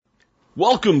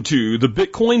Welcome to the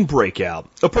Bitcoin Breakout,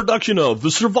 a production of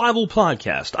the Survival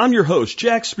Podcast. I'm your host,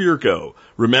 Jack Spirko.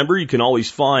 Remember, you can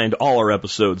always find all our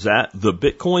episodes at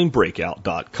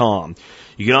thebitcoinbreakout.com.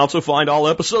 You can also find all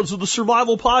episodes of the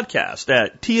Survival Podcast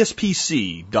at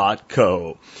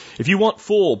tspc.co. If you want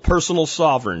full personal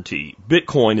sovereignty,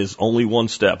 Bitcoin is only one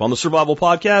step. On the Survival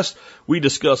Podcast, we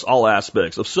discuss all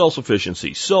aspects of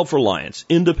self-sufficiency, self-reliance,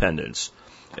 independence,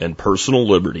 and personal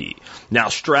liberty. Now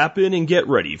strap in and get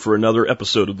ready for another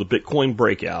episode of the Bitcoin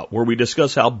Breakout, where we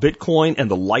discuss how Bitcoin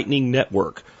and the Lightning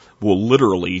Network will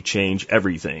literally change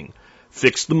everything.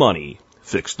 Fix the money,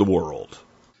 fix the world.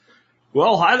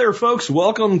 Well, hi there, folks.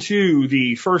 Welcome to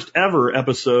the first ever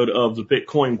episode of the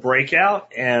Bitcoin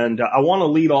Breakout. And I want to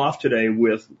lead off today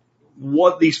with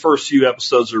what these first few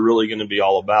episodes are really going to be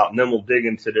all about. And then we'll dig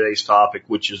into today's topic,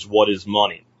 which is what is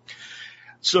money.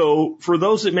 So for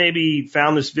those that maybe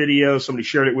found this video, somebody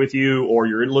shared it with you, or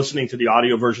you're listening to the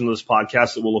audio version of this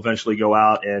podcast that will eventually go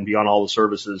out and be on all the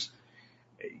services,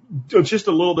 just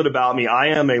a little bit about me.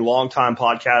 I am a longtime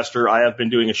podcaster. I have been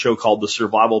doing a show called the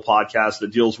Survival Podcast that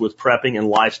deals with prepping and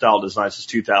lifestyle design since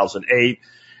 2008.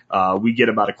 We get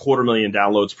about 250,000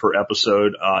 downloads per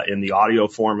episode in the audio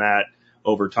format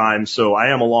over time. So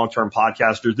I am a long-term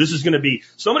podcaster. This is going to be,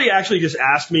 somebody actually just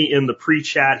asked me in the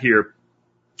pre-chat here,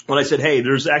 when I said, hey,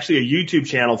 there's actually a YouTube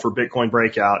channel for Bitcoin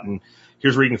Breakout, and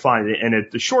here's where you can find it. And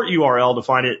the short URL to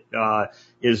find it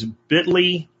is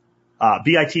bit.ly,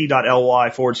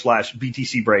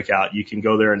 bit.ly/BTC Breakout. You can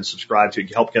go there and subscribe to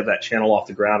it, help get that channel off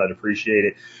the ground. I'd appreciate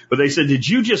it. But they said, did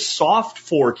you just soft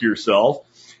fork yourself?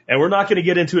 And we're not going to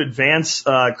get into advanced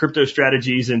crypto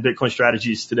strategies and Bitcoin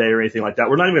strategies today or anything like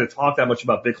that. We're not even going to talk that much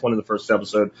about Bitcoin in the first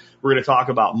episode. We're going to talk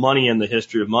about money and the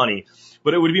history of money.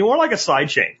 But it would be more like a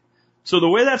sidechain. So the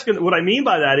way what I mean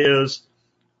by that is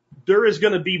there is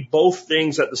going to be both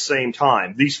things at the same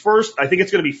time. These first, I think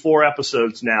it's going to be 4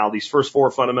 episodes now. These first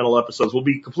 4 fundamental episodes will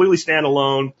be completely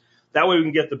standalone. That way we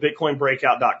can get the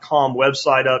bitcoinbreakout.com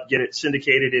website up, get it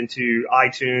syndicated into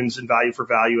iTunes and Value for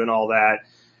Value and all that,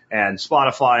 and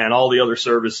Spotify and all the other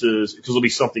services, because there'll be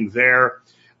something there.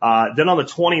 Then on the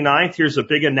 29th, here's a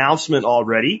big announcement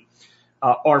already.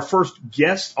 Our first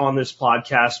guest on this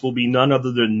podcast will be none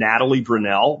other than Natalie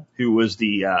Brunell, who was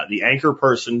the anchor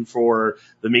person for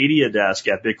the media desk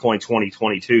at Bitcoin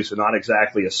 2022. So not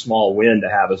exactly a small win to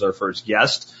have as our first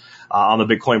guest on the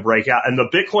Bitcoin Breakout. And the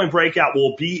Bitcoin Breakout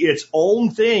will be its own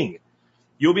thing.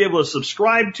 You'll be able to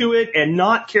subscribe to it and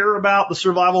not care about the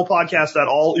Survival Podcast at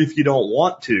all if you don't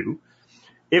want to.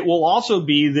 It will also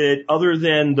be that other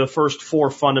than the first 4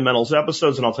 fundamentals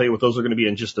episodes, and I'll tell you what those are going to be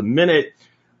in just a minute,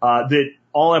 that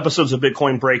all episodes of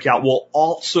Bitcoin Breakout will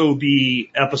also be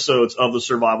episodes of the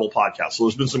Survival Podcast. So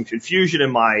there's been some confusion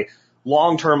in my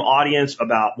long-term audience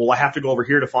about, well, I have to go over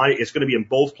here to find it. It's going to be in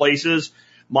both places.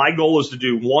 My goal is to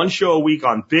do 1 show a week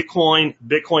on Bitcoin,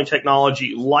 Bitcoin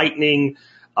technology, Lightning,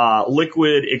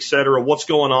 Liquid, et cetera, what's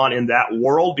going on in that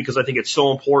world, because I think it's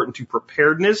so important to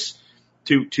preparedness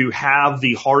to have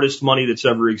the hardest money that's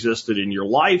ever existed in your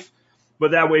life.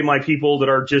 But that way, my people that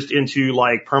are just into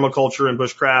like permaculture and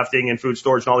bushcrafting and food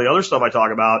storage and all the other stuff I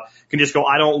talk about can just go,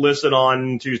 I don't listen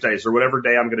on Tuesdays or whatever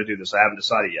day I'm going to do this. I haven't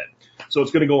decided yet. So it's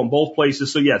going to go in both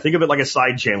places. So yeah, think of it like a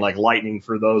side chain, like Lightning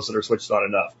for those that are switched on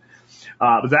enough.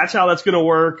 But that's how that's going to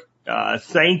work.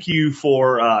 Thank you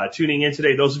for tuning in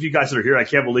today. Those of you guys that are here, I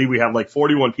can't believe we have like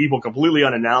 41 people completely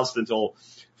unannounced until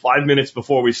 5 minutes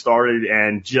before we started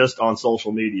and just on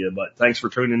social media. But thanks for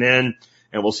tuning in.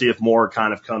 And we'll see if more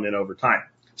kind of come in over time.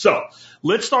 So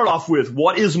let's start off with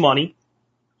what is money,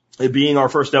 it being our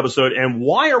first episode, and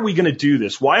why are we going to do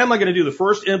this? Why am I going to do the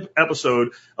first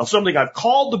episode of something I've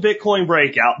called the Bitcoin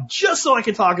Breakout just so I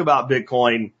can talk about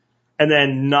Bitcoin and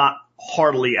then not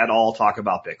hardly at all talk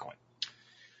about Bitcoin?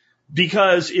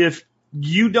 Because if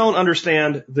you don't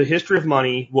understand the history of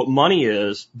money, what money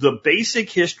is, the basic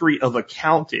history of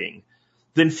accounting,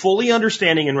 then fully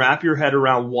understanding and wrap your head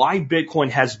around why Bitcoin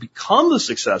has become the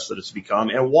success that it's become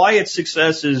and why its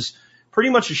success is pretty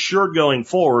much assured going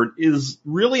forward is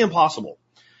really impossible.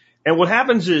 And what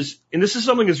happens is, and this is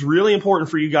something that's really important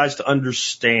for you guys to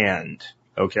understand,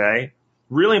 okay?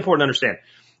 Really important to understand.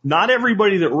 Not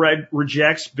everybody that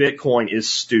rejects Bitcoin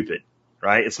is stupid,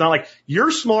 right? It's not like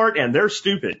you're smart and they're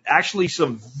stupid. Actually,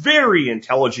 some very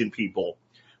intelligent people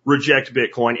reject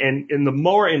Bitcoin. And the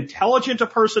more intelligent a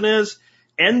person is,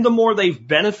 and the more they've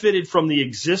benefited from the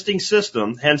existing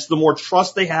system, hence the more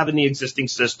trust they have in the existing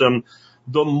system,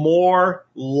 the more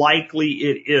likely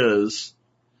it is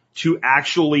to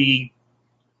actually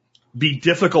be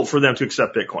difficult for them to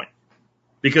accept Bitcoin.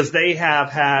 Because they have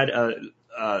had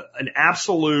an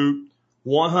absolute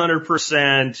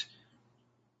 100%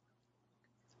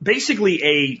 basically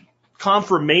a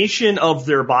confirmation of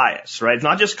their bias, right? It's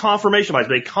not just confirmation bias,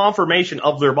 but a confirmation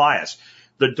of their bias.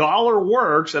 The dollar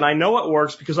works, and I know it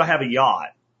works because I have a yacht.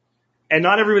 And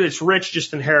not everybody that's rich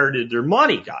just inherited their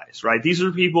money, guys, right? These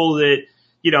are people that,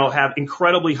 have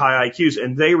incredibly high IQs,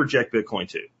 and they reject Bitcoin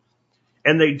too.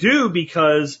 And they do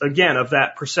because, again, of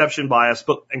that perception bias,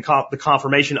 and the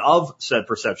confirmation of said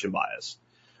perception bias.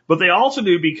 But they also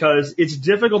do because it's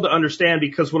difficult to understand,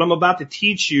 because what I'm about to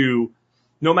teach you,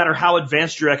 no matter how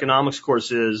advanced your economics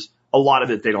course is, a lot of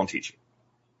it they don't teach you.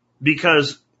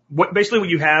 Because basically what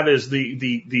you have is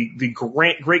the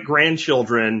great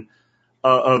grandchildren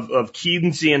of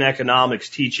Keynesian economics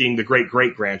teaching the great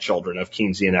great grandchildren of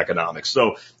Keynesian economics.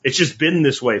 So it's just been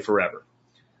this way forever.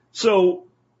 So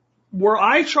where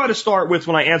I try to start with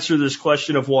when I answer this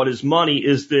question of what is money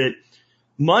is that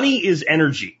money is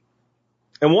energy.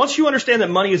 And once you understand that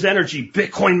money is energy,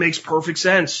 Bitcoin makes perfect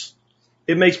sense.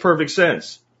 It makes perfect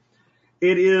sense.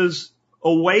 It is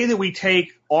a way that we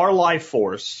take our life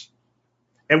force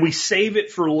and we save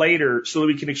it for later so that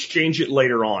we can exchange it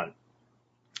later on.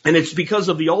 And it's because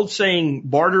of the old saying,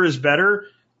 barter is better.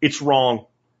 It's wrong.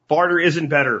 Barter isn't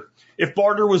better. If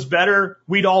barter was better,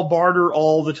 we'd all barter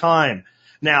all the time.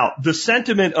 Now, the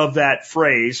sentiment of that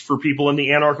phrase for people in the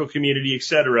anarcho community, et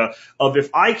cetera, of if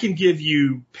I can give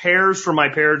you pears from my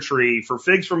pear tree for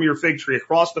figs from your fig tree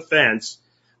across the fence,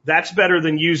 that's better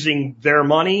than using their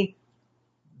money.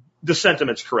 The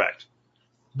sentiment's correct.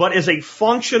 But as a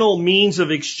functional means of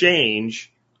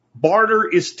exchange, barter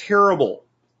is terrible.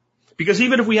 Because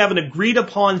even if we have an agreed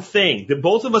upon thing that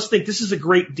both of us think this is a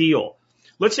great deal,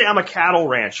 let's say I'm a cattle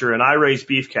rancher and I raise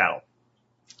beef cattle.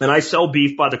 And I sell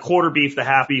beef by the quarter beef, the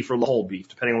half beef, or the whole beef,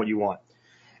 depending on what you want.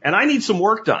 And I need some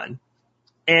work done.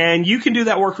 And you can do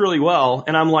that work really well.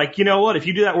 And I'm like, you know what? If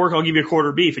you do that work, I'll give you a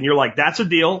quarter beef. And you're like, that's a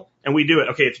deal. And we do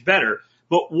it. Okay, it's better.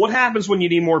 But what happens when you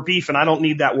need more beef and I don't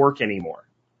need that work anymore?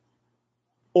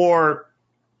 Or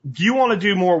do you want to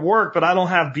do more work, but I don't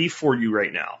have beef for you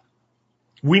right now?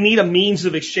 We need a means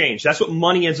of exchange. That's what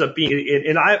money ends up being.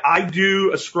 And I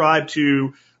do ascribe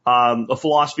to a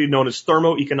philosophy known as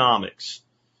thermoeconomics.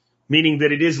 Meaning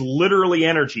that it is literally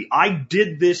energy. I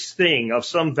did this thing of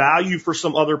some value for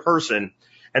some other person,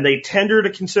 and they tendered a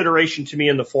consideration to me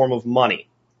in the form of money.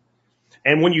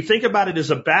 And when you think about it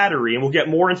as a battery, and we'll get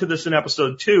more into this in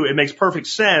episode 2, it makes perfect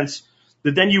sense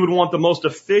that then you would want the most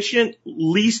efficient,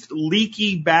 least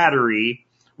leaky battery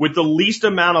with the least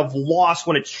amount of loss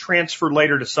when it's transferred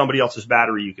later to somebody else's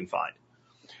battery you can find.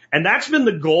 And that's been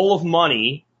the goal of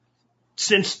money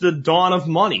since the dawn of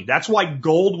money. That's why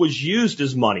gold was used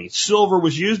as money. Silver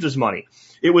was used as money.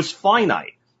 It was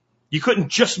finite. You couldn't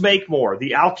just make more.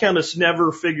 The alchemists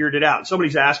never figured it out.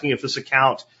 Somebody's asking if this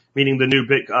account, meaning the new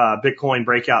Bitcoin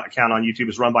Breakout account on YouTube,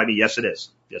 is run by me. Yes, it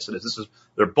is. Yes, it is.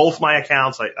 They're both my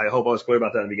accounts. I hope I was clear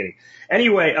about that in the beginning.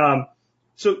 Anyway,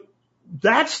 so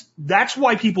that's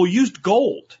why people used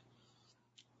gold.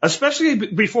 Especially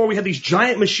before we had these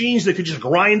giant machines that could just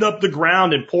grind up the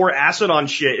ground and pour acid on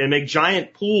shit and make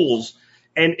giant pools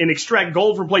and extract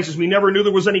gold from places we never knew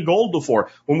there was any gold before.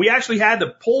 When we actually had to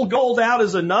pull gold out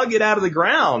as a nugget out of the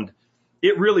ground,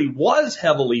 it really was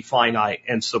heavily finite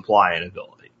in supply and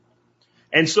ability.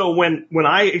 And so when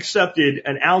I accepted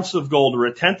an ounce of gold or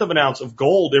a tenth of an ounce of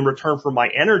gold in return for my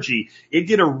energy, it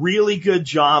did a really good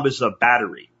job as a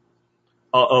battery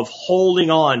of holding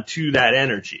on to that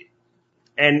energy.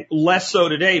 And less so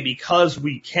today because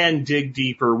we can dig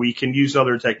deeper, we can use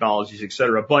other technologies, et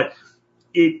cetera. But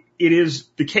it is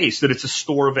the case that it's a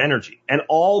store of energy. And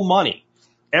all money,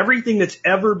 everything that's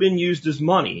ever been used as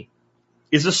money,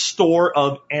 is a store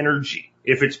of energy.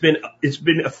 If it's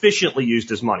been efficiently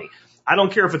used as money. I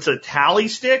don't care if it's a tally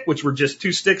stick, which were just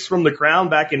 2 sticks from the crown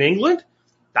back in England,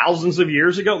 thousands of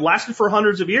years ago, lasted for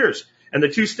hundreds of years. And the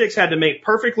 2 sticks had to mate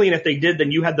perfectly. And if they did,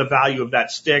 then you had the value of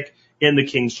that stick in the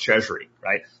king's treasury,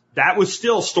 right? That was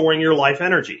still storing your life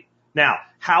energy. Now,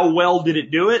 how well did it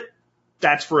do it?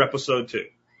 That's for episode 2.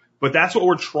 But that's what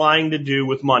we're trying to do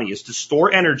with money, is to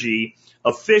store energy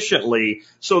efficiently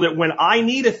so that when I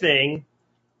need a thing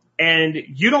and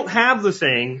you don't have the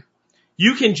thing,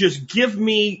 you can just give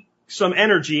me some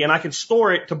energy and I can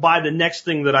store it to buy the next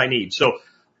thing that I need. So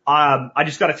I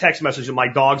just got a text message that my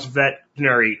dog's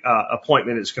veterinary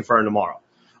appointment is confirmed tomorrow.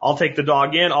 I'll take the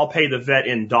dog in. I'll pay the vet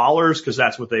in dollars because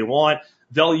that's what they want.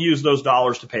 They'll use those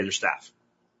dollars to pay their staff.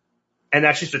 And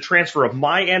that's just a transfer of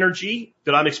my energy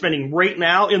that I'm expending right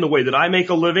now in the way that I make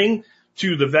a living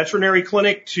to the veterinary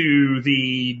clinic, to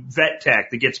the vet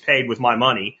tech that gets paid with my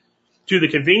money, to the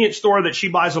convenience store that she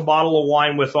buys a bottle of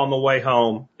wine with on the way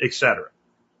home, etc.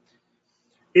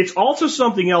 It's also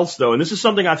something else, though, and this is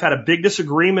something I've had a big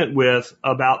disagreement with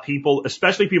about people,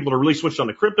 especially people that are really switched on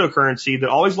to cryptocurrency, that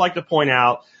always like to point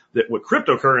out that what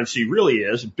cryptocurrency really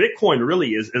is, Bitcoin really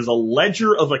is a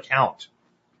ledger of account.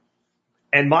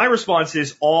 And my response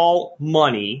is all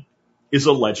money is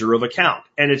a ledger of account,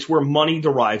 and it's where money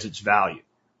derives its value.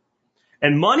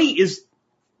 And money is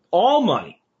all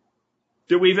money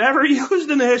that we've ever used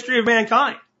in the history of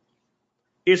mankind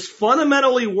is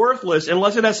fundamentally worthless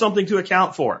unless it has something to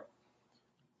account for.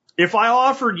 If I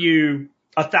offered you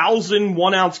 1,000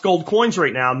 1-ounce gold coins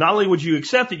right now, not only would you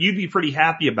accept it, you'd be pretty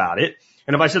happy about it.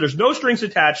 And if I said there's no strings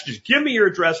attached, just give me your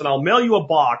address and I'll mail you a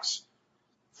box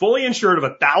fully insured of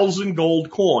 1,000 gold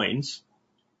coins,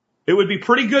 it would be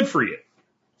pretty good for you.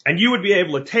 And you would be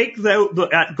able to take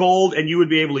that gold and you would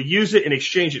be able to use it and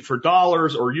exchange it for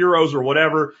dollars or euros or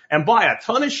whatever and buy a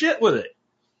ton of shit with it.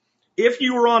 If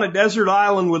you were on a desert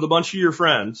island with a bunch of your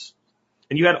friends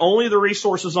and you had only the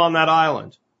resources on that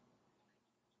island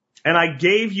and I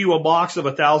gave you a box of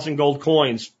 1,000 gold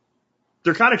coins,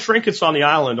 they're kind of trinkets on the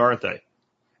island, aren't they?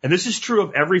 And this is true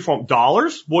of every form.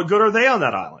 Dollars, what good are they on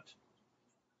that island?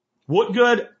 What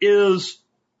good is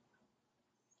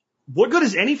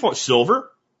any form?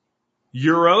 Silver,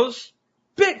 euros,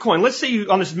 Bitcoin. Let's say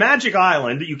you on this magic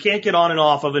island that you can't get on and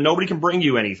off of and nobody can bring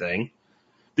you anything,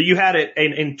 that you had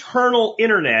an internal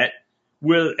internet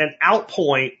with an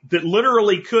outpoint that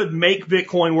literally could make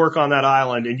Bitcoin work on that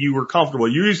island and you were comfortable.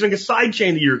 You're using a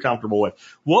sidechain that you're comfortable with.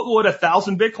 What would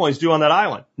 1,000 Bitcoins do on that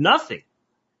island? Nothing.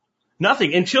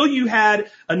 Nothing. Until you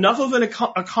had enough of an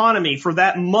economy for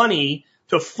that money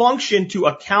to function to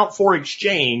account for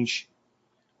exchange,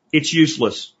 it's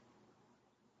useless.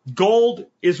 Gold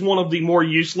is one of the more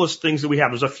useless things that we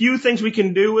have. There's a few things we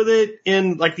can do with it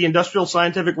in like the industrial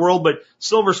scientific world, but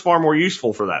silver's far more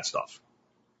useful for that stuff.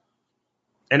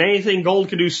 And anything gold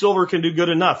can do, silver can do good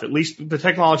enough, at least the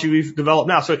technology we've developed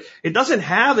now. So it doesn't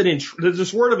have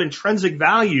this word of intrinsic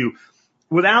value.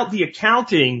 Without the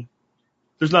accounting,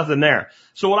 there's nothing there.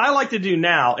 So what I like to do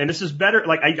now, and this is better,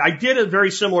 like I did a very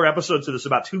similar episode to this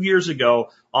about 2 years ago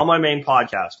on my main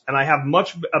podcast, and I have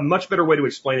a much better way to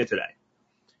explain it today.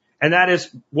 And that is,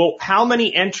 well, how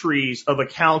many entries of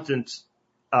accounting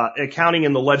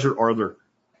in the ledger are there?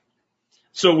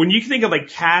 So when you think of a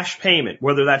cash payment,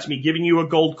 whether that's me giving you a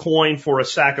gold coin for a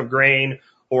sack of grain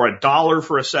or $1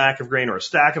 for a sack of grain or a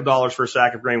stack of dollars for a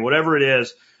sack of grain, whatever it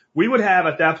is, we would have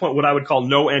at that point what I would call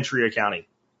no entry accounting.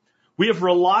 We have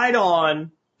relied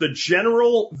on the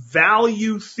general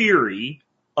value theory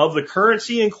of the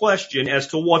currency in question as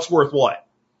to what's worth what.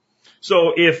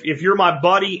 So if you're my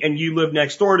buddy and you live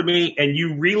next door to me and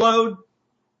you reload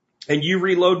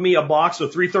me a box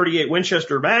of 338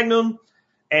 Winchester Magnum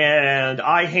and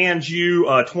I hand you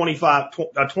a 20 and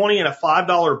a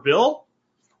 $5 bill,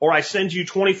 or I send you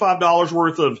 $25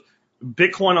 worth of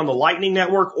Bitcoin on the Lightning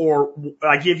Network, or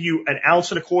I give you an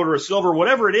ounce and a quarter of silver,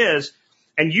 whatever it is,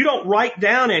 and you don't write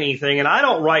down anything and I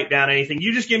don't write down anything,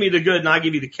 you just give me the good and I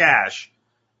give you the cash.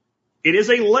 It is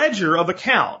a ledger of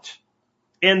account.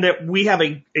 And that we have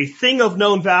a thing of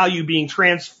known value being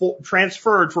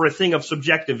transferred for a thing of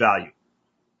subjective value.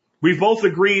 We've both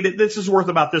agreed that this is worth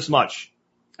about this much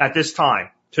at this time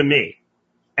to me.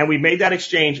 And we made that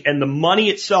exchange, and the money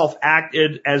itself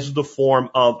acted as the form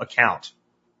of account.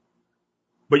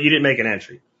 But you didn't make an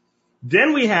entry.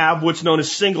 Then we have what's known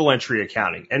as single entry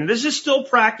accounting. And this is still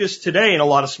practiced today in a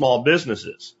lot of small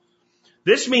businesses.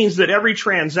 This means that every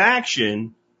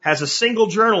transaction has a single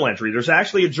journal entry. There's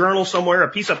actually a journal somewhere, a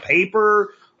piece of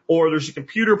paper, or there's a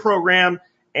computer program,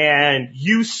 and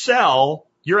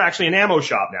you're actually an ammo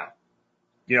shop now.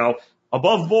 You know,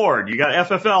 above board, you got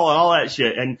FFL and all that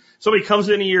shit. And somebody comes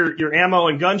into your ammo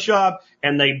and gun shop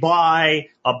and they buy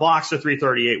a box of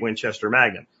 338 Winchester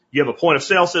Magnum. You have a point of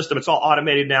sale system. It's all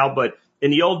automated now, but in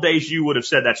the old days, you would have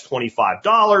said that's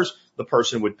 $25. The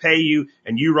person would pay you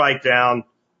and you write down,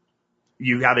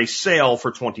 you have a sale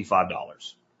for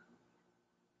 $25.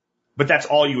 But that's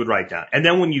all you would write down. And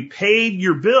then when you paid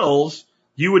your bills,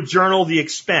 you would journal the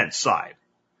expense side.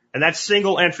 And that's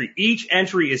single entry. Each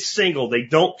entry is single. They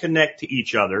don't connect to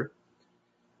each other.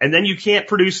 And then you can't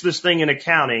produce this thing in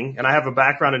accounting. And I have a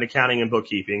background in accounting and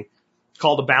bookkeeping. It's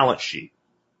called a balance sheet.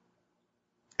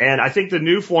 And I think the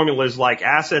new formula is like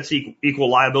assets equal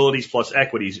liabilities plus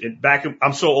equities.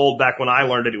 I'm so old, back when I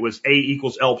learned it was A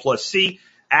equals L plus C.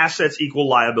 Assets equal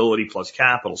liability plus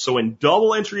capital. So in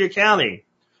double entry accounting,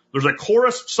 there's a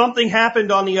chorus, something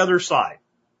happened on the other side.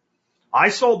 I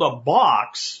sold a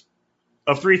box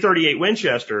of 338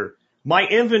 Winchester. My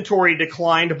inventory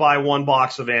declined by 1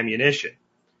 box of ammunition.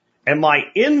 And my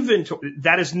inventory,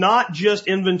 that is not just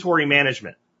inventory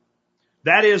management.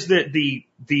 That is that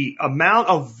the amount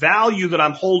of value that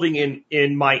I'm holding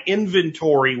in my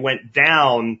inventory went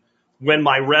down when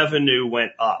my revenue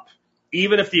went up,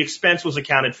 even if the expense was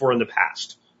accounted for in the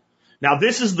past. Now,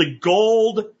 this is the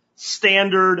gold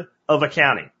standard of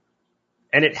accounting,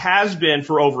 and it has been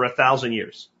for over 1,000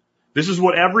 years. This is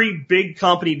what every big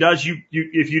company does.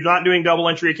 If you're not doing double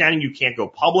entry accounting, you can't go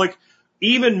public.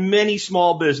 Even many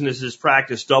small businesses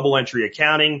practice double entry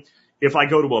accounting. If I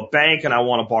go to a bank and I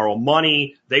want to borrow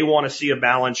money, they want to see a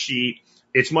balance sheet.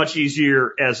 It's much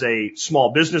easier as a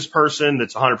small business person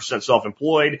that's 100%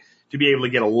 self-employed to be able to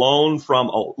get a loan from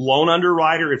a loan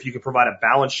underwriter if you can provide a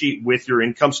balance sheet with your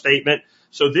income statement.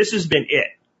 So this has been it.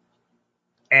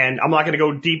 And I'm not going to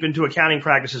go deep into accounting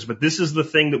practices, but this is the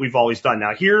thing that we've always done.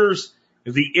 Now, here's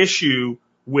the issue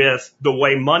with the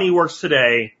way money works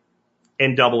today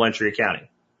in double entry accounting.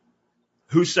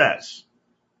 Who says?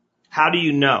 How do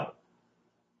you know?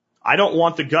 I don't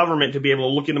want the government to be able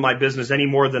to look into my business any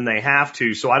more than they have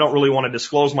to, so I don't really want to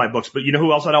disclose my books. But you know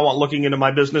who else I don't want looking into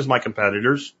my business? My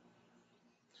competitors.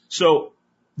 So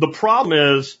the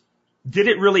problem is, did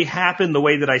it really happen the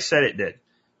way that I said it did?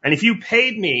 And if you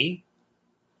paid me,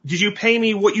 did you pay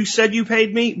me what you said you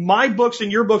paid me? My books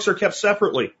and your books are kept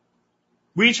separately.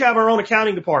 We each have our own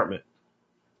accounting department.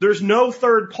 There's no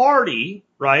third party,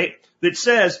 right, that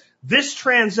says this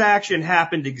transaction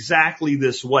happened exactly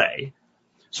this way.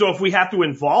 So if we have to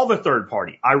involve a third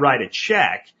party, I write a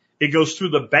check, it goes through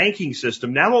the banking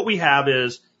system. Now what we have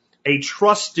is a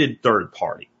trusted third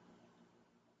party.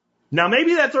 Now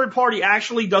maybe that third party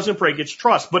actually doesn't break its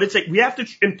trust, but we have to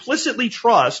implicitly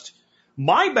trust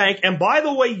my bank, and by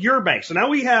the way, your bank. So now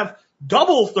we have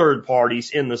double third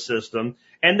parties in the system,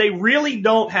 and they really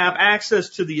don't have access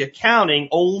to the accounting,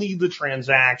 only the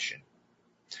transaction.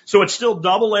 So it's still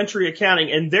double entry accounting,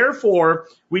 and therefore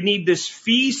we need this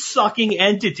fee-sucking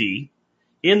entity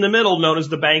in the middle known as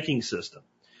the banking system,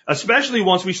 especially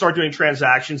once we start doing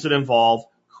transactions that involve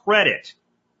credit.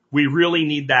 We really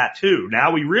need that too.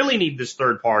 Now we really need this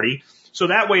third party, so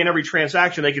that way in every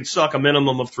transaction they can suck a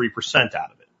minimum of 3%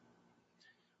 out of it.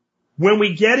 When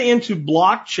we get into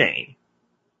blockchain,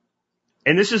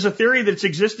 and this is a theory that's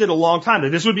existed a long time, that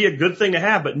this would be a good thing to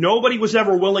have, but nobody was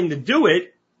ever willing to do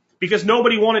it because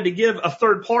nobody wanted to give a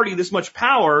third party this much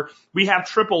power. We have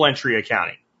triple entry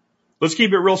accounting. Let's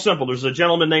keep it real simple. There's a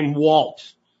gentleman named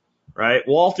Walt, right?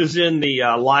 Walt is in the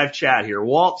live chat here.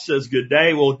 Walt says good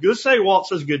day. Well, just say Walt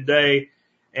says good day,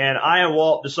 and I and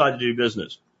Walt decide to do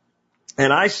business.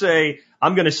 And I say,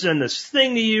 I'm going to send this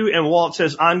thing to you, and Walt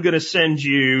says, I'm going to send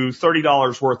you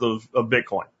 $30 worth of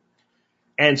Bitcoin.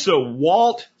 And so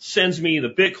Walt sends me the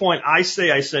Bitcoin. I say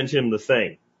I sent him the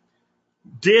thing.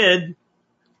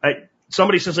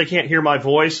 Somebody says they can't hear my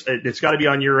voice. It's got to be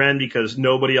on your end because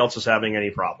nobody else is having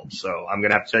any problems. So I'm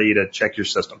going to have to tell you to check your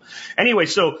system. Anyway,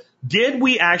 so did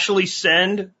I actually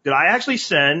send?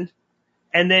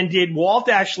 And then did Walt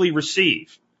actually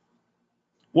receive?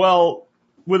 Well,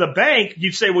 with a bank,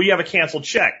 you'd say, well, you have a canceled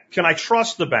check. Can I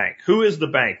trust the bank? Who is the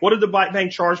bank? What did the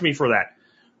bank charge me for that?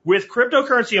 With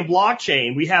cryptocurrency and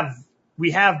blockchain,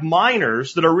 we have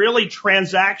miners that are really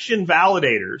transaction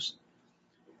validators,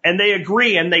 and they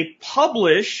agree and they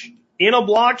publish in a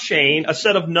blockchain a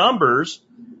set of numbers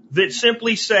that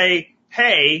simply say,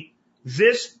 hey,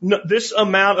 this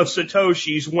amount of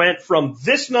Satoshis went from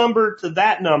this number to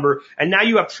that number, and now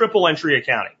you have triple entry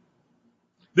accounting.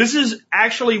 This is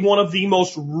actually one of the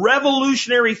most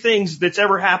revolutionary things that's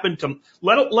ever happened to,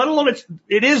 let alone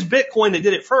it is Bitcoin that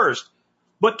did it first,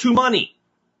 but to money.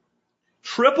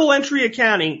 Triple entry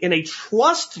accounting in a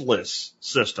trustless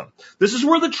system. This is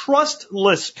where the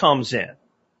trustless comes in.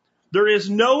 There is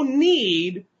no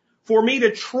need for me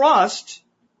to trust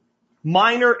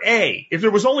miner A. If there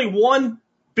was only one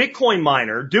Bitcoin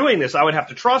miner doing this, I would have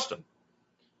to trust him.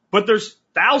 But there's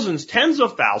thousands, tens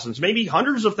of thousands, maybe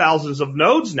hundreds of thousands of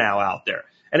nodes now out there.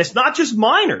 And it's not just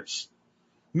miners.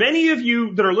 Many of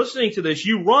you that are listening to this,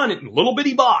 you run a little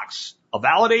bitty box, a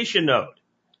validation node.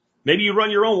 Maybe you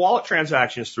run your own wallet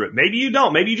transactions through it. Maybe you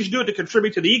don't. Maybe you just do it to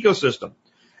contribute to the ecosystem.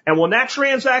 And when that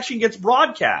transaction gets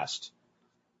broadcast,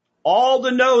 all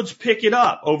the nodes pick it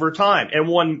up over time. And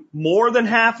when more than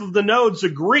half of the nodes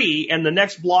agree and the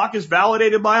next block is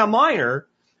validated by a miner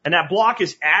and that block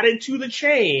is added to the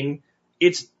chain,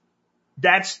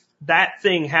 that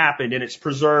thing happened and it's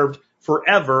preserved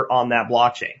forever on that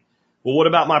blockchain. Well, what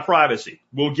about my privacy?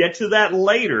 We'll get to that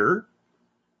later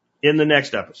in the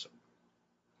next episode.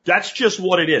 That's just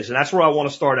what it is. And that's where I want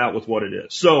to start out with what it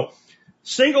is. So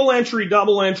single entry,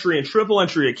 double entry, and triple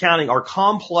entry accounting are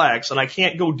complex, and I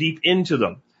can't go deep into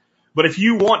them. But if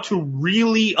you want to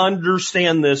really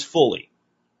understand this fully,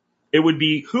 it would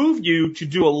behoove you to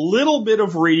do a little bit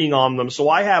of reading on them. So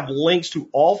I have links to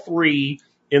all three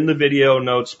in the video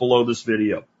notes below this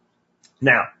video.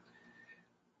 Now,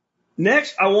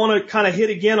 next, I want to kind of hit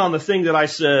again on the thing that I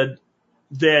said,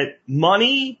 that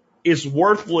money is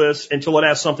worthless until it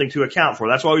has something to account for.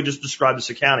 That's why we just described this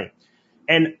accounting.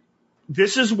 And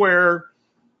this is where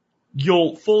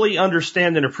you'll fully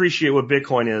understand and appreciate what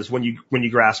Bitcoin is when you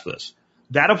grasp this.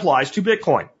 That applies to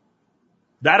Bitcoin.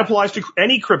 That applies to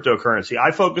any cryptocurrency.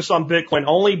 I focus on Bitcoin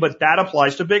only, but that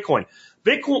applies to Bitcoin.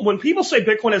 Bitcoin, when people say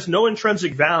Bitcoin has no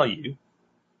intrinsic value,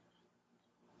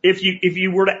 if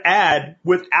you were to add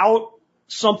without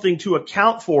something to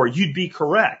account for, you'd be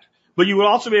correct. But you would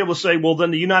also be able to say, well,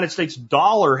 then the United States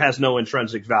dollar has no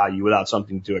intrinsic value without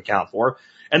something to account for.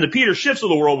 And the Peter Schiffs of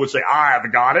the world would say,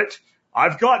 I've got it.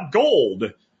 I've got gold.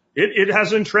 It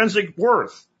has intrinsic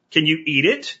worth. Can you eat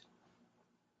it?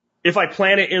 If I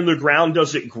plant it in the ground,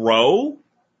 does it grow?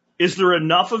 Is there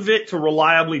enough of it to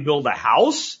reliably build a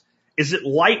house? Is it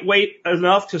lightweight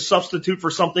enough to substitute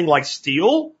for something like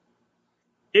steel?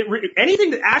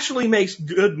 Anything that actually makes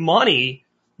good money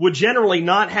would generally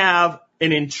not have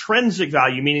an intrinsic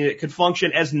value, meaning it could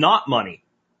function as not money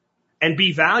and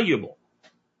be valuable.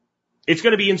 It's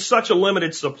going to be in such a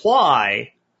limited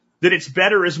supply that it's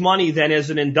better as money than as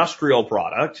an industrial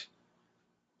product.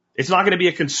 It's not going to be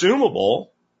a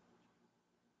consumable.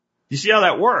 You see how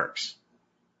that works?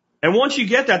 And once you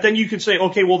get that, then you can say,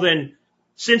 okay, well then,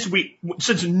 since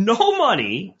no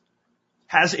money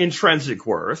has intrinsic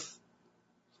worth,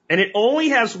 and it only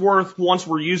has worth once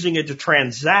we're using it to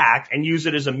transact and use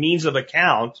it as a means of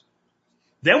account,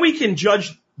 then we can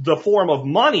judge the form of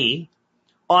money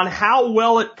on how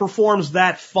well it performs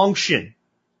that function.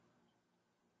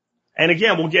 And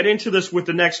again, we'll get into this with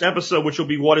the next episode, which will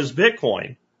be what is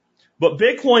Bitcoin. But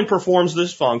Bitcoin performs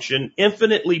this function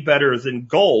infinitely better than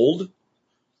gold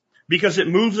because it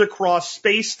moves across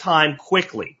space-time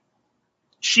quickly,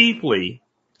 cheaply,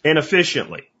 and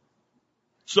efficiently.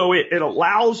 So it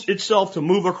allows itself to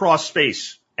move across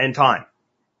space and time.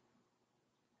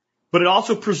 But it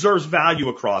also preserves value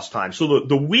across time. So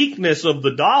the weakness of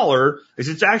the dollar is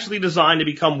it's actually designed to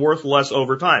become worth less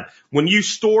over time. When you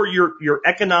store your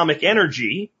economic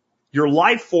energy, your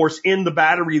life force in the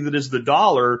battery that is the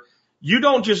dollar, you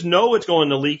don't just know it's going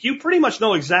to leak. You pretty much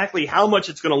know exactly how much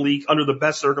it's going to leak under the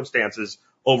best circumstances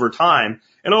over time.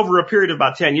 And over a period of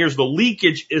about 10 years, the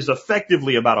leakage is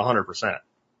effectively about 100%.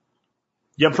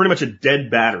 You have pretty much a dead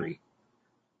battery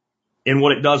in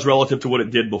what it does relative to what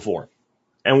it did before.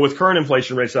 And with current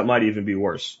inflation rates, that might even be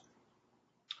worse.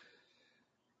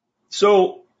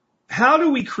 So how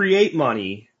do we create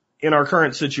money in our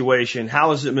current situation?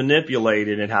 How is it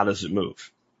manipulated and how does it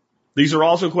move? These are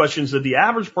also questions that the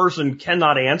average person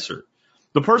cannot answer.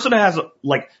 The person that has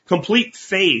complete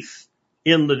faith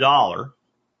in the dollar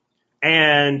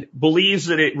and believes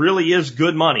that it really is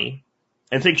good money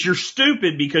and thinks you're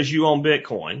stupid because you own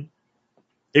Bitcoin.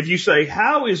 If you say,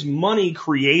 how is money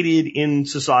created in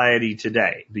society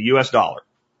today, the US dollar?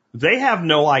 They have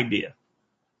no idea.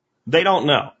 They don't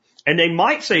know. And they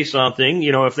might say something,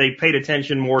 if they paid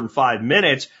attention more than 5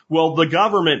 minutes, well, the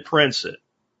government prints it.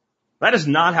 That is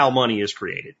not how money is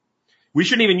created. We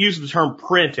shouldn't even use the term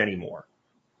print anymore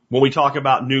when we talk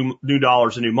about new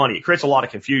dollars and new money. It creates a lot of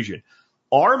confusion.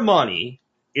 Our money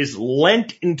is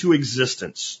lent into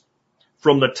existence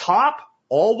from the top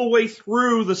all the way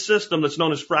through the system that's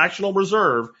known as fractional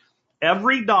reserve.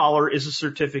 Every dollar is a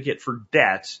certificate for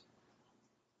debt.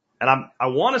 And I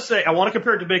want to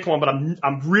compare it to Bitcoin, but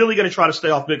I'm really going to try to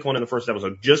stay off Bitcoin in the first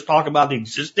episode. Just talk about the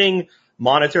existing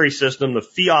monetary system, the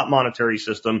fiat monetary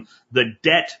system, the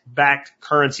debt-backed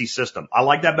currency system. I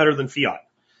like that better than fiat.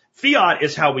 Fiat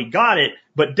is how we got it,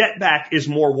 but debt-backed is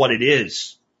more what it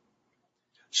is.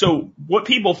 So what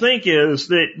people think is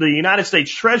that the United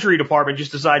States Treasury Department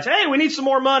just decides, hey, we need some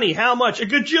more money. How much? $1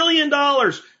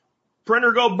 gajillion.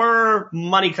 Printer go burr,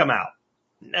 money come out.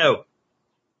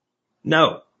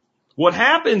 No. What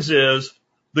happens is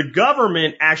the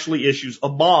government actually issues a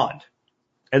bond,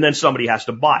 and then somebody has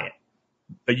to buy it.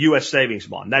 A U.S. savings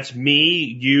bond. That's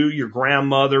me, you, your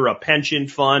grandmother, a pension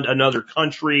fund, another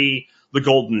country, the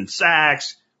Goldman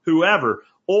Sachs, whoever.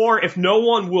 Or if no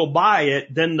one will buy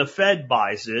it, then the Fed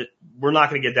buys it. We're not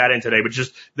going to get that in today, but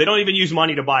they don't even use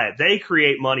money to buy it. They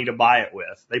create money to buy it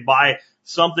with. They buy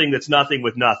something that's nothing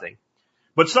with nothing.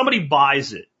 But somebody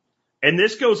buys it. And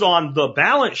this goes on the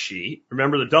balance sheet,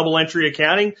 remember the double entry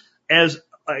accounting, as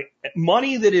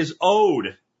money that is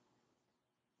owed.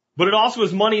 But it also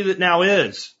is money that now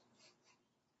is.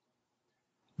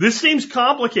 This seems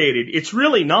complicated. It's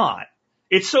really not.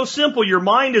 It's so simple. Your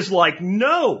mind is like,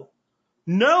 no,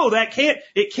 No,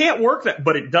 it can't work that,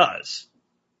 but it does.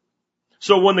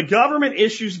 So when the government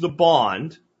issues the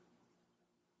bond,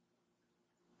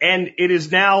 and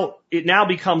it now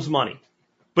becomes money.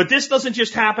 But this doesn't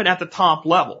just happen at the top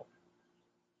level,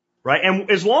 right? And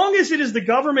as long as it is the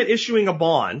government issuing a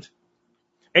bond,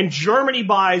 and Germany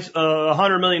buys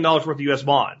 $100 million worth of U.S.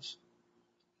 bonds,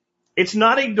 it's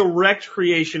not a direct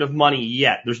creation of money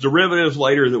yet. There's derivatives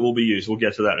later that will be used. We'll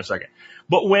get to that in a second.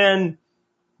 But when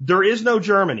there is no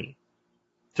Germany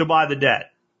to buy the debt,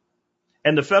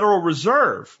 and the Federal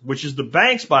Reserve, which is the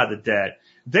banks, buy the debt,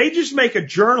 they just make a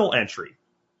journal entry.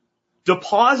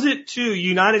 Deposit to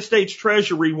United States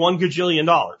Treasury $1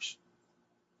 gajillion.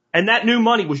 And that new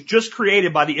money was just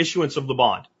created by the issuance of the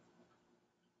bond.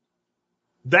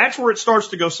 That's where it starts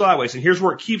to go sideways. And here's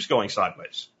where it keeps going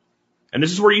sideways. And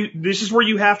this is where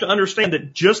you have to understand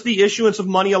that just the issuance of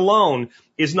money alone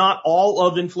is not all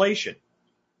of inflation.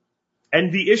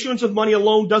 And the issuance of money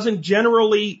alone doesn't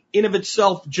generally, in of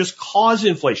itself, just cause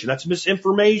inflation. That's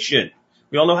misinformation.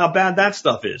 We all know how bad that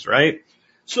stuff is, right?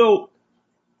 So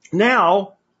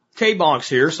now, K-Bonk's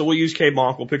here, so we'll use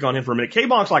K-Bonk. We'll pick on him for a minute.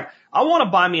 K-Bonk's like, I want to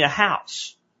buy me a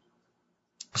house.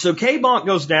 So K-Bonk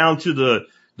goes down to the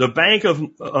bank of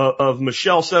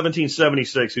Michelle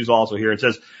 1776, who's also here, and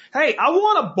says, hey, I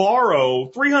want to borrow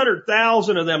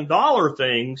 300,000 of them dollar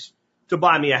things to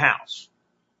buy me a house.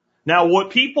 Now, what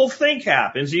people think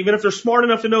happens, even if they're smart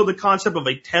enough to know the concept of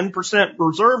a 10%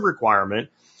 reserve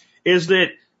requirement, is that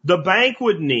the bank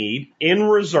would need in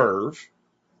reserve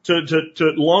to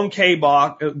loan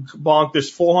K-Bonk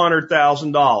this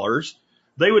 $400,000.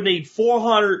 They would need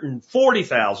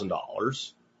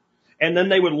 $440,000. And then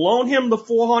they would loan him the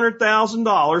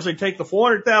 $400,000. They'd take the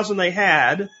 $400,000 they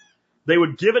had. They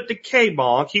would give it to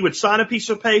K-Bonk. He would sign a piece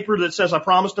of paper that says, I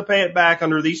promise to pay it back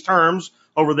under these terms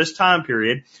over this time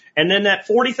period. And then that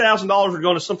 $40,000 would go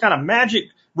into some kind of magic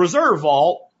reserve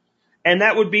vault. And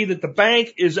that would be that the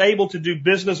bank is able to do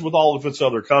business with all of its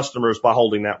other customers by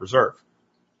holding that reserve.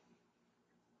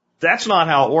 That's not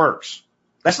how it works.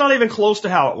 That's not even close to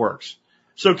how it works.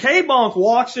 So K-Bonk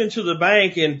walks into the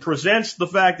bank and presents the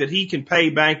fact that he can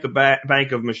pay Bank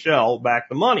of Michelle back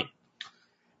the money.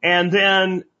 And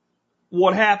then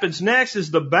what happens next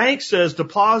is the bank says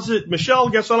Michelle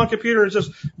gets on a computer and says,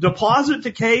 deposit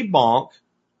to K-Bonk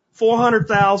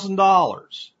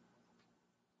 $400,000.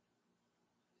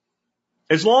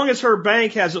 As long as her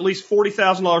bank has at least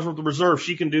 $40,000 worth of reserve,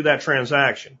 she can do that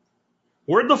transaction.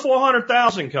 Where'd the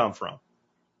 $400,000 come from?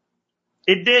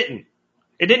 It didn't.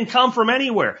 It didn't come from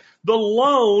anywhere. The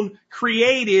loan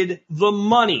created the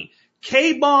money.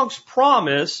 K-Bonk's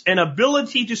promise and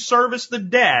ability to service the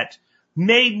debt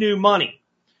made new money.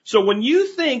 So when you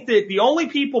think that the only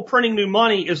people printing new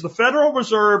money is the Federal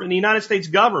Reserve and the United States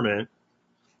government,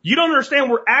 you don't understand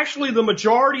where actually the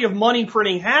majority of money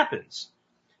printing happens.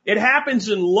 It happens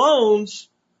in loans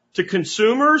to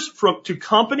consumers, to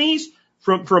companies,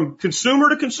 from consumer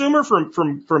to consumer,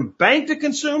 from bank to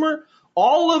consumer.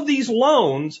 All of these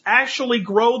loans actually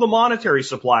grow the monetary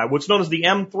supply, what's known as the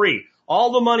M3.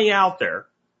 All the money out there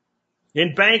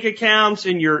in bank accounts,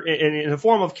 in the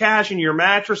form of cash in your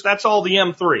mattress, that's all the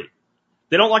M3.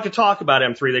 They don't like to talk about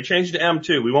M3. They changed to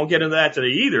M2. We won't get into that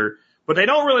today either, but they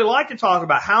don't really like to talk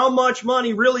about how much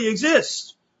money really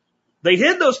exists. They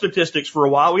hid those statistics for a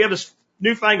while. We have this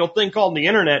newfangled thing called the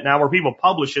internet now where people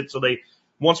publish it, so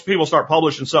once people start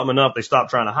publishing something enough, they stop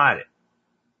trying to hide it.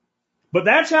 But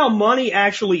that's how money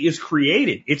actually is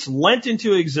created. It's lent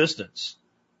into existence.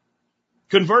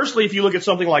 Conversely, if you look at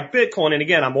something like Bitcoin, and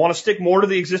again, I want to stick more to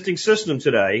the existing system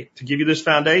today to give you this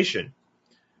foundation.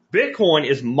 Bitcoin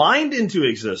is mined into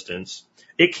existence.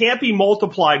 It can't be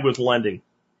multiplied with lending.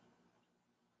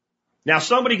 Now,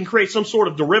 somebody can create some sort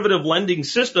of derivative lending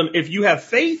system. If you have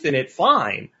faith in it,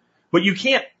 fine. But you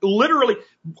can't literally,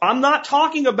 I'm not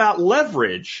talking about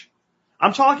leverage.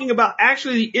 I'm talking about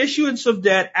actually the issuance of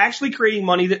debt, actually creating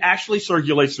money that actually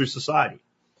circulates through society.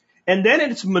 And then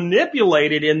it's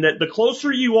manipulated in that the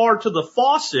closer you are to the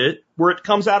faucet where it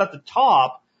comes out at the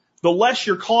top, the less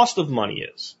your cost of money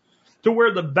is. To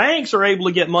where the banks are able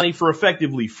to get money for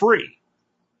effectively free.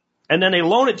 And then they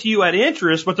loan it to you at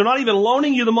interest, but they're not even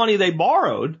loaning you the money they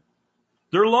borrowed.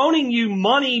 They're loaning you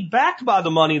money backed by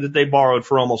the money that they borrowed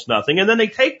for almost nothing. And then they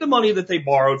take the money that they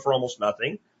borrowed for almost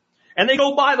nothing, and they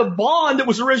go buy the bond that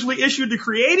was originally issued to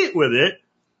create it with it,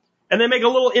 and they make a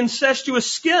little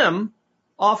incestuous skim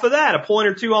off of that, a point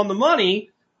or two on the money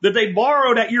that they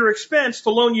borrowed at your expense to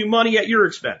loan you money at your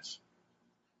expense.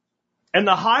 And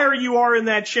the higher you are in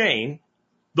that chain,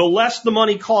 the less the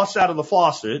money costs out of the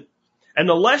faucet, and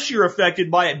the less you're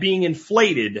affected by it being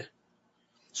inflated.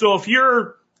 So if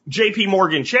you're JP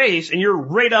Morgan Chase and you're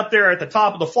right up there at the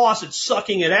top of the faucet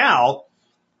sucking it out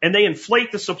and they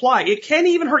inflate the supply, it can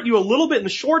even hurt you a little bit in the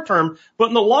short term, but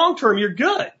in the long term, you're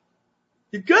good.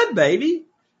 You're good, baby.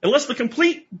 Unless the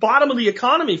complete bottom of the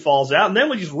economy falls out and then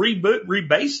we just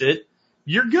rebase it,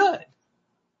 you're good.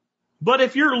 But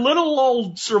if you're little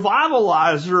old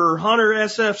survivalizer Hunter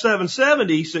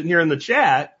SF770 sitting here in the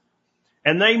chat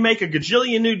and they make a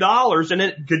gajillion new dollars and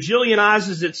it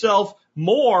gajillionizes itself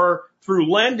more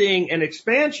through lending and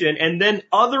expansion, and then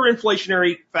other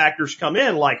inflationary factors come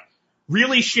in like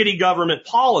really shitty government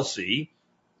policy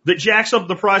that jacks up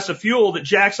the price of fuel, that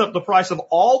jacks up the price of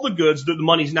all the goods that the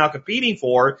money's now competing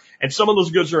for, and some of those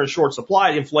goods are in short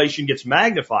supply, inflation gets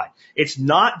magnified. It's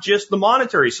not just the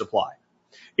monetary supply.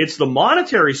 It's the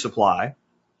monetary supply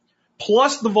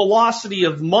plus the velocity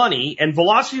of money, and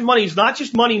velocity of money is not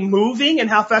just money moving and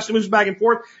how fast it moves back and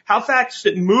forth, how fast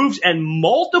it moves and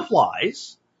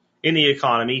multiplies in the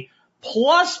economy,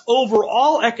 plus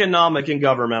overall economic and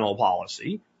governmental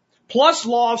policy, plus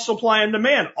law of supply and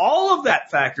demand. All of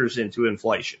that factors into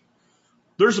inflation.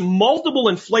 There's multiple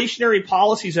inflationary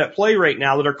policies at play right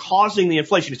now that are causing the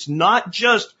inflation. It's not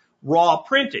just raw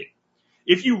printing.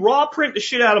 If you raw print the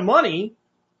shit out of money,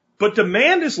 but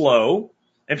demand is low,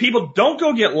 and people don't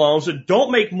go get loans and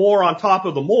don't make more on top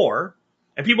of the more,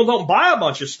 and people don't buy a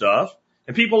bunch of stuff,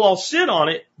 and people all sit on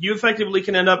it, you effectively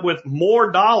can end up with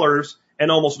more dollars and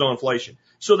almost no inflation.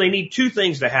 So they need two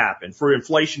things to happen for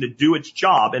inflation to do its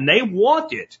job, and they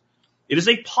want it. It is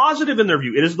a positive in their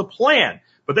view. It is the plan,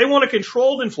 but they want a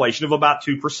controlled inflation of about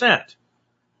 2%.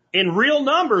 In real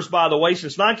numbers, by the way,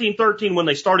 since 1913 when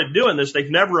they started doing this,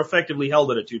 they've never effectively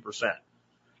held it at 2%.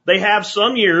 They have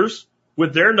some years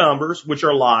with their numbers, which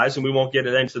are lies, and we won't get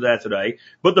into that today.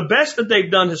 But the best that they've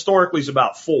done historically is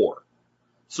about 4%.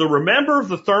 So remember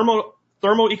the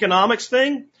thermoeconomics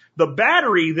thing? The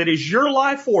battery that is your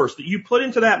life force that you put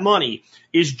into that money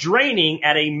is draining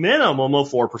at a minimum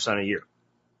of 4% a year.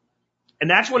 And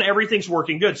that's when everything's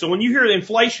working good. So when you hear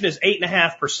inflation is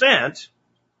 8.5%,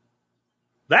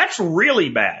 that's really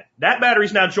bad. That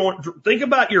battery's now think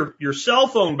about your cell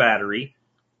phone battery.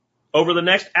 Over the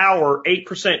next hour,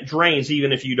 8% drains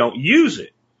even if you don't use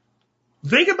it.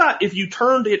 Think about if you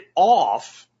turned it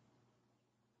off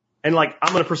and like,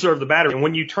 I'm going to preserve the battery. And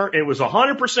when you it was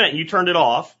 100%, you turned it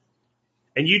off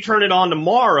and you turn it on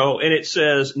tomorrow and it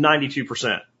says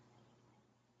 92%.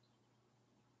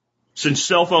 Since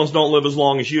cell phones don't live as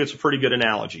long as you, it's a pretty good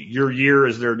analogy. Your year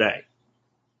is their day.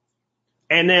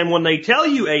 And then when they tell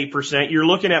you 8%, you're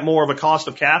looking at more of a cost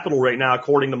of capital right now,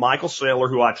 according to Michael Saylor,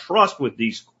 who I trust with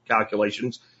these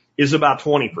calculations, is about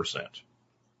 20%.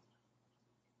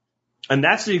 And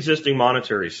that's the existing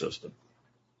monetary system.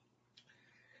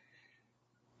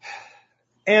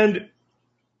 And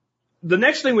the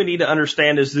next thing we need to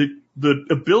understand is that the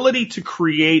ability to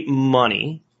create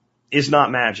money is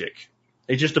not magic.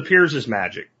 It just appears as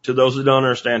magic to those that don't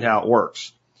understand how it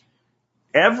works.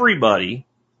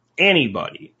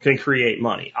 Anybody can create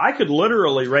money. I could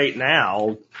literally right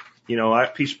now, I have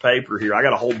a piece of paper here. I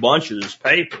got a whole bunch of this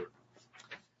paper.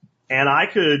 And I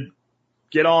could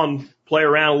play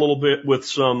around a little bit with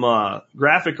some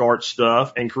graphic art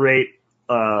stuff and create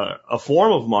a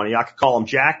form of money. I could call them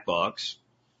jack bucks.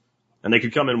 And they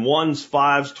could come in ones,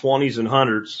 fives, 20s, and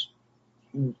hundreds.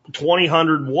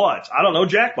 100 what? I don't know,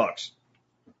 jack bucks.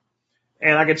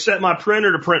 And I could set my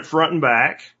printer to print front and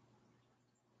back.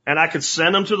 And I could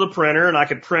send them to the printer and I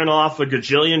could print off a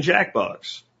gajillion jack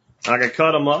bucks. I could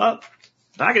cut them up.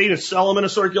 I could even sell them in a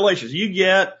circulation. So you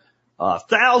get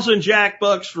 1,000 jack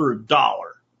bucks for $1.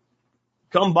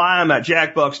 Come buy them at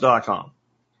jackbucks.com.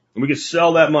 And we could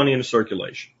sell that money into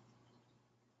circulation.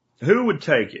 Who would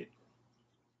take it?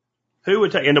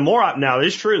 And the more now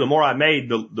it's true, the more I made,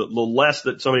 the less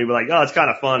that somebody would be like, oh, it's kind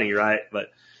of funny, right? But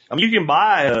you can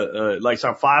buy like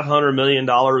some $500 million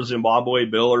Zimbabwe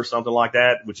bill or something like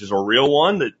that, which is a real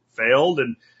one that failed,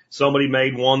 and somebody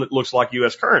made one that looks like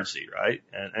U.S. currency, right?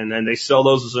 And then they sell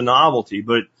those as a novelty,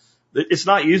 but it's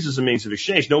not used as a means of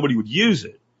exchange. Nobody would use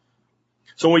it.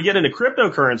 So when we get into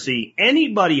cryptocurrency,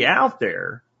 anybody out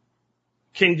there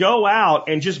can go out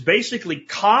and just basically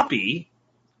copy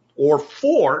or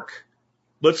fork,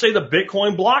 let's say, the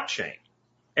Bitcoin blockchain.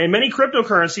 And many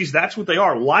cryptocurrencies, that's what they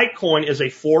are. Litecoin is a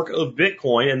fork of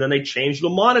Bitcoin, and then they change the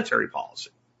monetary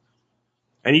policy.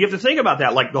 And you have to think about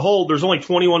that. Like there's only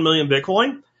 21 million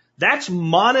Bitcoin. That's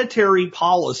monetary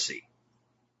policy.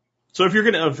 So if you're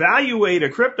going to evaluate a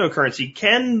cryptocurrency,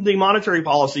 can the monetary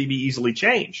policy be easily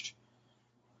changed?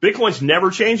 Bitcoin's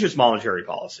never changed its monetary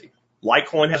policy.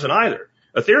 Litecoin hasn't either.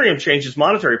 Ethereum changed its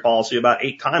monetary policy about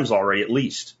 8 times already, at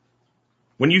least.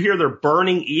 When you hear they're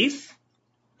burning ETH,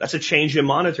 That's a change in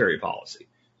monetary policy.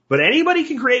 But anybody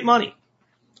can create money.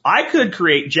 I could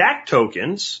create Jack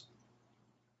tokens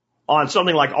on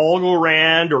something like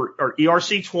Algorand or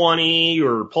ERC20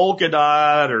 or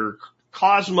Polkadot or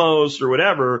Cosmos or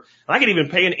whatever. And I could even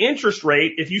pay an interest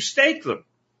rate if you stake them,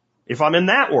 if I'm in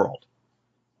that world.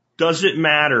 Does it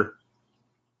matter?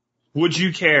 Would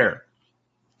you care?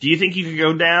 Do you think you could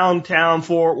go downtown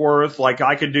Fort Worth like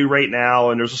I could do right now,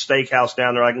 and there's a steakhouse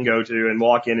down there I can go to and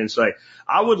walk in and say,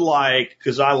 I would like,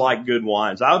 because I like good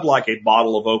wines, I would like a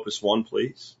bottle of Opus One,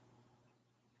 please.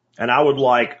 And I would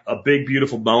like a big,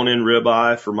 beautiful bone-in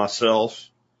ribeye for myself.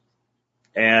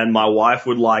 And my wife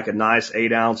would like a nice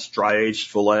 8-ounce dry-aged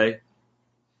filet.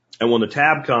 And when the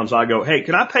tab comes, I go, hey,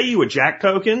 can I pay you with Jack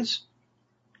tokens?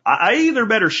 I either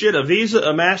better shit a Visa,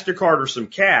 a MasterCard, or some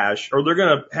cash, or they're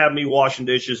going to have me washing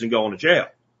dishes and going to jail.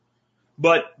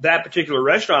 But that particular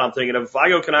restaurant I'm thinking of, if I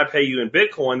go, can I pay you in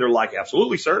Bitcoin? They're like,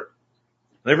 absolutely, sir.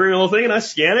 They bring me a little thing and I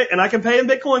scan it and I can pay in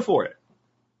Bitcoin for it.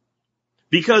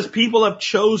 Because people have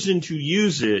chosen to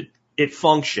use it, it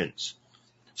functions.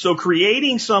 So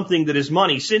creating something that is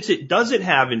money, since it doesn't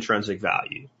have intrinsic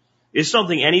value, is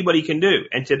something anybody can do.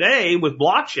 And today, with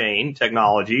blockchain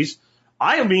technologies,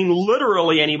 I mean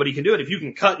literally anybody can do it. If you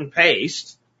can cut and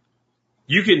paste,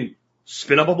 you can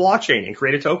spin up a blockchain and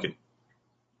create a token.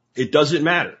 It doesn't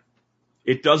matter.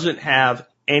 It doesn't have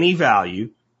any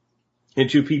value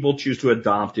until people choose to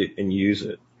adopt it and use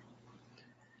it.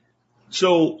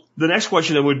 So the next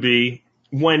question that would be,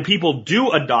 when people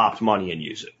do adopt money and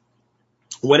use it,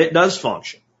 when it does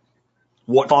function,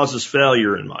 what causes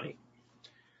failure in money?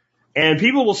 And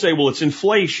people will say, well, it's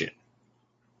inflation.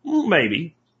 Well,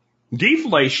 maybe.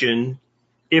 Deflation,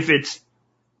 if it's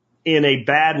in a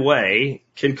bad way,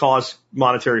 can cause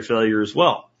monetary failure as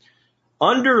well.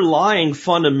 Underlying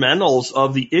fundamentals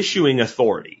of the issuing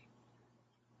authority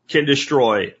can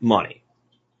destroy money.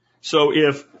 So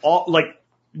if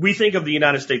we think of the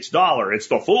United States dollar, it's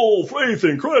the full faith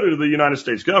and credit of the United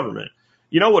States government.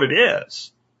 You know what it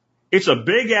is? It's a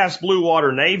big-ass blue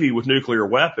water navy with nuclear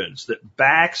weapons that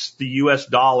backs the U.S.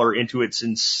 dollar into its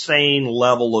insane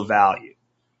level of value.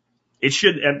 It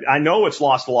should, and I know it's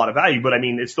lost a lot of value, but I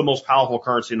mean, it's the most powerful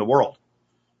currency in the world.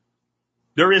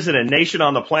 There isn't a nation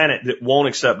on the planet that won't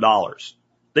accept dollars.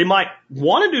 They might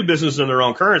want to do business in their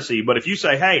own currency, but if you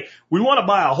say, hey, we want to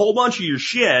buy a whole bunch of your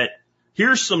shit,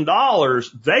 here's some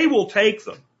dollars, they will take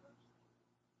them.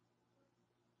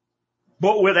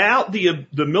 But without the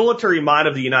military might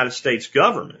of the United States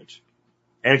government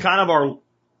and kind of our,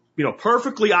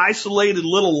 perfectly isolated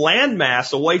little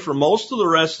landmass away from most of the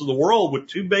rest of the world with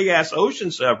two big ass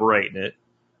oceans separating it,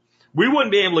 we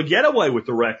wouldn't be able to get away with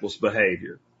the reckless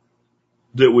behavior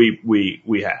that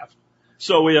we have.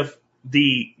 So if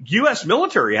the U.S.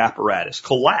 military apparatus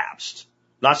collapsed,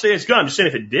 not saying it's gone, I'm just saying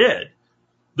if it did,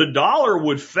 the dollar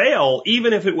would fail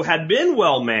even if it had been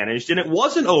well managed and it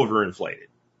wasn't overinflated.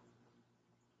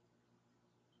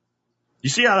 You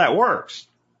see how that works?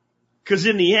 Because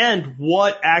in the end,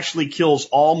 what actually kills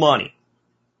all money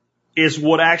is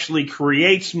what actually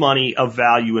creates money of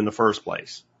value in the first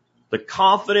place. The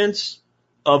confidence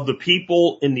of the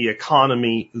people in the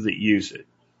economy that use it.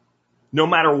 No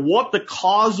matter what the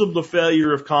cause of the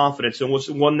failure of confidence, and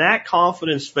when that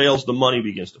confidence fails, the money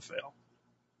begins to fail.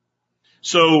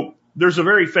 So there's a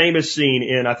very famous scene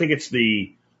in, I think it's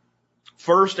the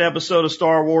first episode of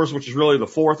Star Wars, which is really the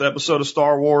fourth episode of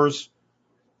Star Wars,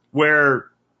 where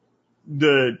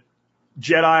the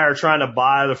Jedi are trying to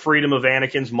buy the freedom of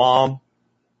Anakin's mom.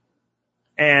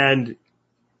 And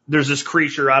there's this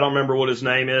creature, I don't remember what his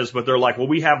name is, but they're like, well,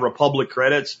 we have Republic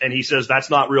credits. And he says, that's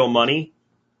not real money.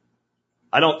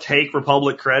 I don't take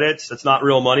Republic credits. That's not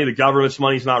real money. The government's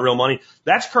money is not real money.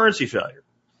 That's currency failure.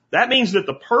 That means that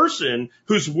the person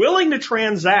who's willing to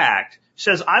transact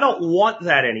says, I don't want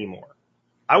that anymore.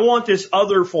 I want this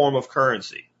other form of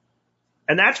currency.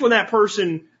 And that's when that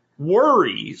person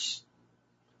worries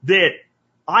that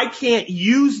I can't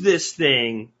use this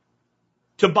thing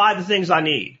to buy the things I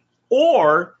need.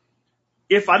 Or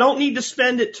if I don't need to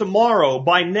spend it tomorrow,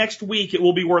 by next week it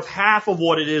will be worth half of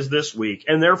what it is this week.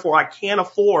 And therefore I can't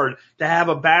afford to have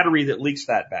a battery that leaks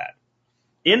that bad.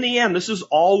 In the end, this is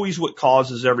always what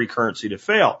causes every currency to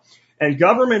fail. And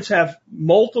governments have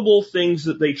multiple things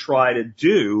that they try to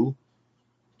do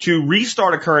to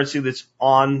restart a currency that's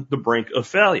on the brink of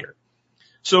failure.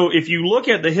 So if you look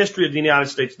at the history of the United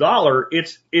States dollar,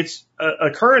 it's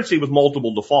a currency with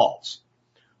multiple defaults.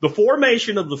 The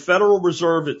formation of the Federal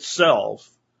Reserve itself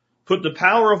put the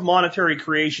power of monetary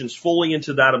creations fully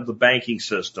into that of the banking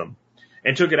system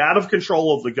and took it out of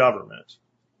control of the government.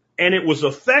 And it was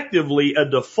effectively a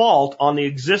default on the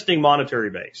existing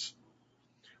monetary base.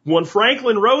 When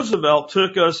Franklin Roosevelt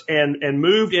took us and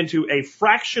moved into a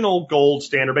fractional gold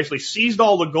standard, basically seized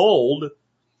all the gold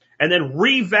and then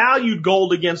revalued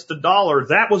gold against the dollar,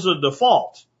 that was a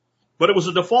default. But it was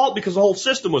a default because the whole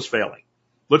system was failing.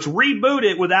 Let's reboot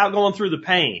it without going through the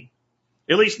pain.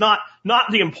 At least not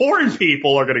the important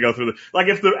people are going to go through like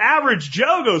if the average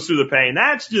Joe goes through the pain,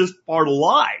 that's just part of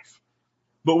life.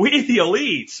 But we, the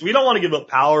elites, we don't want to give up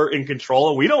power and control,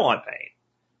 and we don't want pain.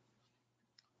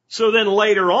 So then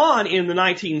later on in the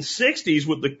 1960s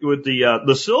with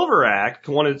the Silver Act,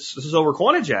 the Silver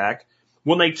Coinage Act,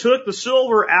 when they took the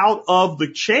silver out of the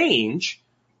change,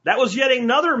 that was yet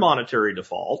another monetary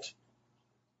default.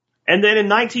 And then in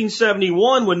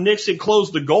 1971, when Nixon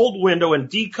closed the gold window and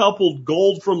decoupled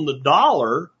gold from the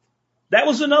dollar, that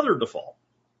was another default.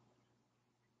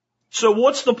 So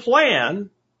what's the plan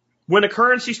when a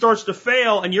currency starts to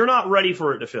fail and you're not ready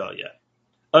for it to fail yet?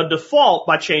 A default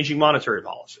by changing monetary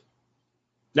policy.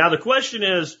 Now the question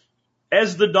is,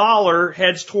 as the dollar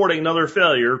heads toward another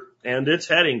failure, and it's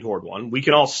heading toward one, we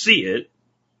can all see it,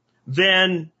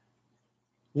 then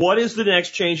what is the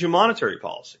next change in monetary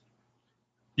policy?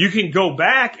 You can go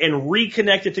back and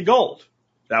reconnect it to gold.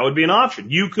 That would be an option.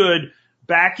 You could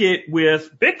back it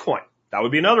with Bitcoin. That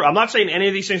would be another. I'm not saying any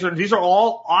of these things these are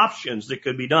all options that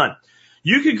could be done.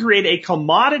 You could create a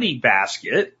commodity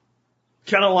basket,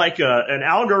 kind of like an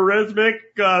algorithmic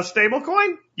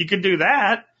stablecoin. You could do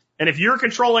that. And if you're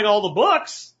controlling all the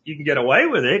books, you can get away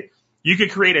with it. You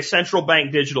could create a central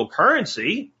bank digital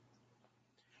currency.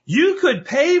 You could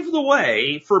pave the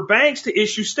way for banks to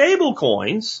issue stable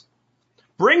coins,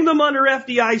 bring them under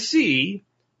FDIC,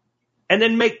 and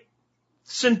then make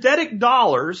synthetic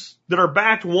dollars that are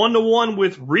backed one-to-one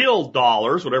with real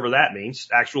dollars, whatever that means,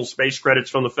 actual space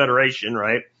credits from the Federation,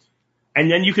 right?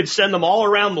 And then you could send them all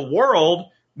around the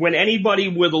world when anybody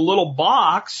with a little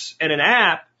box and an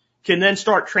app can then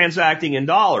start transacting in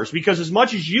dollars. Because as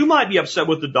much as you might be upset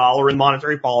with the dollar and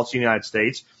monetary policy in the United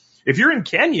States, if you're in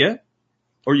Kenya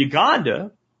or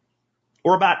Uganda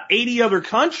or about 80 other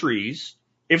countries,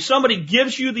 if somebody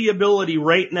gives you the ability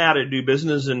right now to do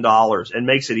business in dollars and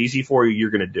makes it easy for you, you're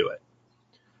going to do it.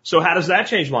 So how does that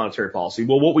change monetary policy?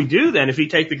 Well, what we do then, if we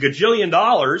take the gajillion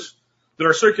dollars that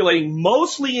are circulating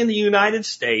mostly in the United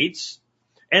States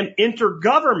and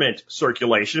intergovernment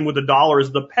circulation, with the dollar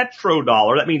as the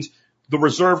petrodollar, that means the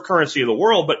reserve currency of the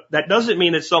world, but that doesn't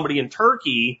mean that somebody in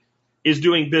Turkey is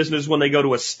doing business when they go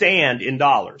to a stand in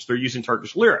dollars. They're using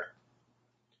Turkish lira.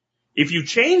 If you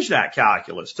change that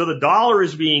calculus to the dollar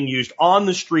is being used on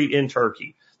the street in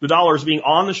Turkey, the dollar is being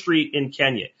on the street in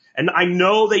Kenya, and I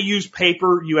know they use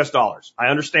paper U.S. dollars. I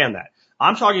understand that.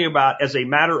 I'm talking about as a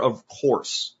matter of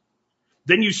course.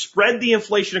 Then you spread the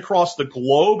inflation across the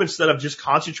globe instead of just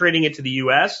concentrating it to the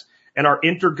U.S. and our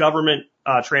intergovernment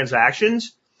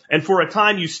transactions, and for a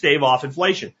time you stave off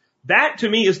inflation. That, to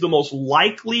me, is the most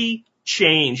likely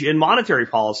change in monetary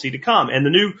policy to come. And the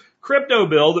new crypto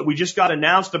bill that we just got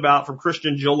announced about from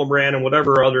Christian Gillibrand and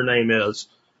whatever her other name is,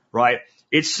 right?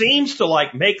 It seems to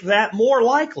like make that more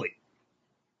likely.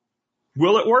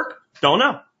 Will it work? Don't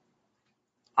know.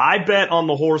 I bet on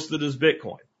the horse that is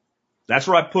Bitcoin. That's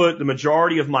where I put the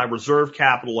majority of my reserve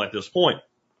capital at this point.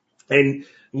 And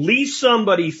lest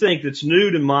somebody think that's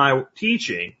new to my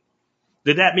teaching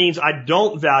that means I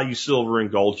don't value silver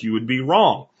and gold, you would be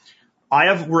wrong. I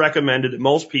have recommended that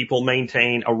most people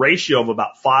maintain a ratio of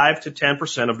about 5 to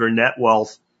 10% of their net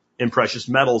wealth in precious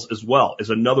metals as well as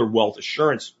another wealth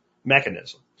assurance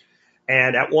mechanism.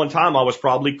 And at one time, I was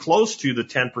probably close to the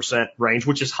 10% range,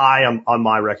 which is high on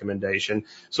my recommendation.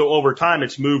 So over time,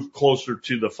 it's moved closer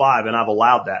to the 5, and I've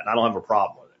allowed that, and I don't have a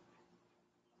problem with it.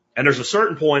 And there's a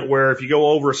certain point where if you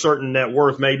go over a certain net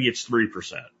worth, maybe it's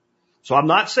 3%. So I'm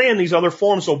not saying these other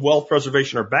forms of wealth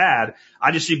preservation are bad.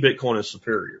 I just see Bitcoin as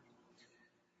superior.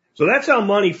 So that's how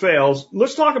money fails.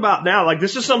 Let's talk about now, like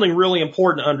this is something really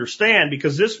important to understand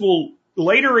because this will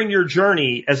later in your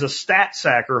journey as a stat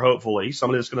sacker, hopefully,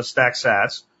 somebody that's going to stack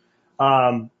sats,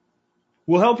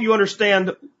 will help you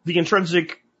understand the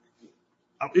intrinsic's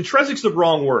the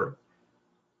wrong word,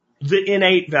 the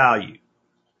innate value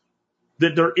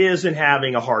that there is in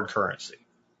having a hard currency.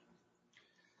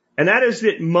 And that is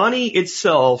that money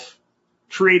itself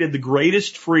created the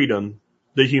greatest freedom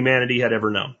that humanity had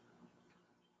ever known.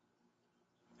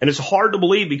 And it's hard to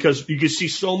believe because you can see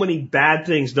so many bad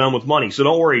things done with money. So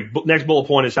don't worry. Next bullet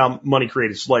point is how money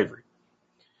created slavery.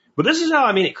 But this is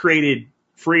how it created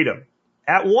freedom.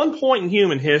 At one point in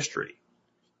human history,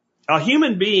 a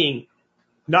human being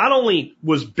not only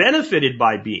was benefited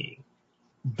by being,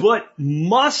 but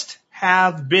must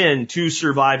have been to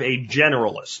survive a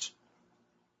generalist.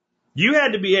 You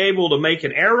had to be able to make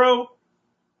an arrow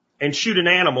and shoot an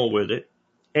animal with it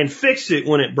and fix it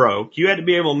when it broke. You had to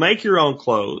be able to make your own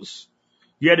clothes.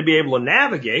 You had to be able to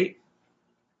navigate.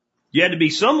 You had to be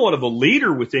somewhat of a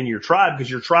leader within your tribe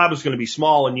because your tribe was going to be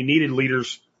small and you needed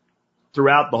leaders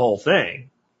throughout the whole thing.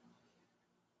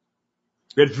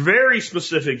 It's very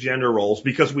specific gender roles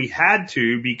because we had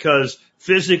to, because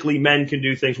physically men can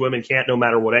do things women can't no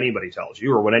matter what anybody tells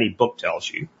you or what any book tells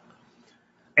you.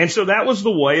 And so that was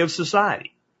the way of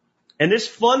society. And this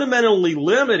fundamentally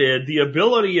limited the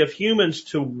ability of humans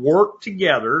to work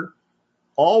together.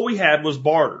 All we had was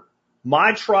barter.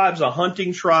 My tribe's a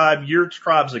hunting tribe. Your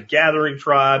tribe's a gathering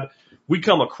tribe. We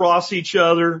come across each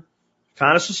other,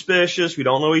 kind of suspicious. We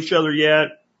don't know each other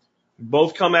yet. We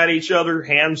both come at each other,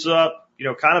 hands up.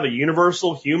 Kind of a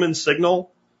universal human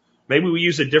signal. Maybe we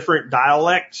use a different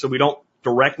dialect so we don't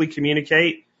directly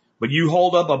communicate, but you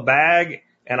hold up a bag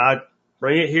and I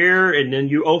bring it here and then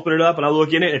you open it up and I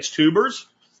look in it, it's tubers.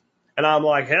 And I'm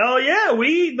like, hell yeah,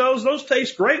 we eat those. Those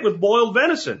taste great with boiled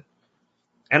venison.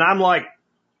 And I'm like,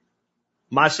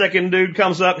 my second dude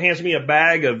comes up, hands me a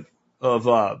bag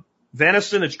of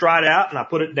venison that's dried out and I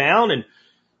put it down and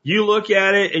you look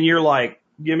at it and you're like,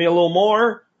 give me a little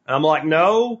more. And I'm like,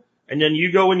 no. And then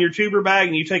you go in your tuber bag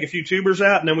and you take a few tubers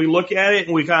out and then we look at it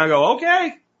and we kind of go,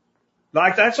 okay,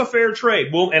 like that's a fair trade.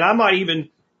 Well, and I might even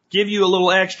give you a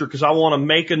little extra because I want to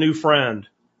make a new friend.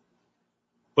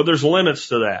 But there's limits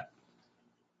to that.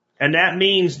 And that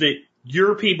means that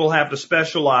your people have to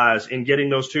specialize in getting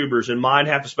those tubers and mine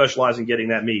have to specialize in getting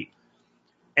that meat.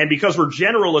 And because we're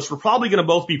generalists, we're probably going to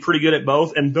both be pretty good at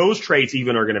both. And those traits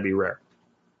even are going to be rare.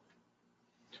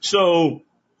 So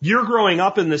you're growing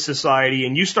up in this society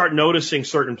and you start noticing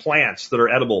certain plants that are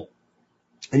edible.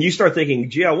 And you start thinking,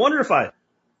 gee, I wonder if I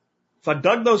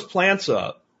dug those plants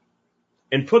up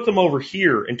and put them over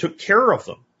here and took care of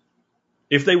them,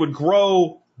 if they would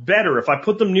grow better, if I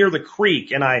put them near the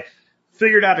creek and I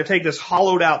figured out to take this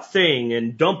hollowed out thing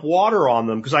and dump water on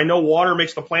them, because I know water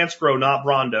makes the plants grow, not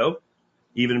Brondo,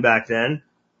 even back then,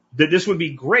 that this would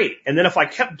be great. And then if I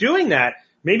kept doing that,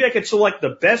 maybe I could select the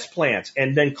best plants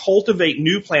and then cultivate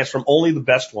new plants from only the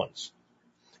best ones.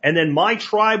 And then my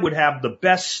tribe would have the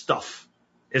best stuff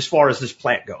as far as this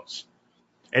plant goes.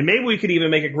 And maybe we could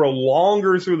even make it grow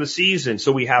longer through the season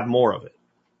so we have more of it.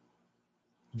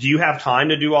 Do you have time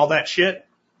to do all that shit?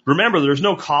 Remember, there's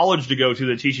no college to go to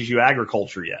that teaches you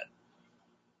agriculture yet.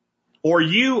 Or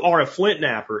you are a flint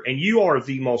napper and you are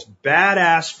the most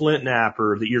badass flint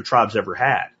napper that your tribe's ever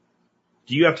had.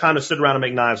 Do you have time to sit around and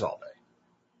make knives all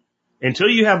day? Until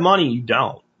you have money, you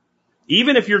don't.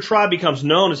 Even if your tribe becomes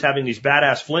known as having these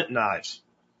badass flint knives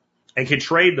and can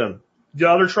trade them, the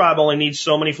other tribe only needs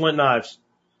so many flint knives.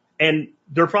 And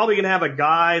they're probably going to have a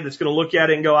guy that's going to look at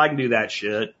it and go, I can do that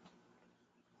shit.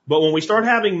 But when we start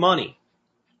having money,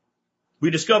 we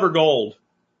discover gold,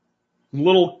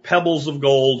 little pebbles of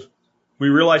gold. We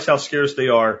realize how scarce they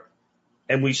are.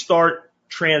 And we start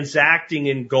transacting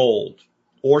in gold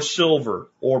or silver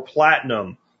or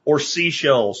platinum or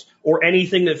seashells, or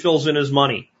anything that fills in as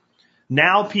money.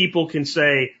 Now people can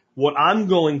say, what I'm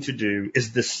going to do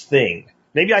is this thing.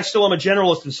 Maybe I still am a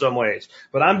generalist in some ways,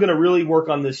 but I'm going to really work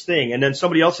on this thing. And then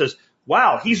somebody else says,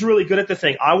 wow, he's really good at the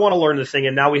thing. I want to learn the thing.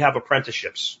 And now we have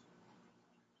apprenticeships.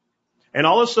 And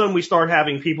all of a sudden we start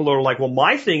having people who are like, well,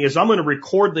 my thing is I'm going to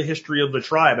record the history of the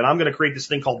tribe and I'm going to create this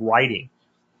thing called writing.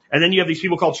 And then you have these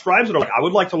people called scribes that are like, I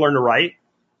would like to learn to write.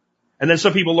 And then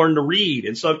some people learn to read.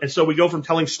 And so we go from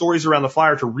telling stories around the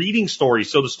fire to reading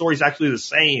stories. So the story's actually the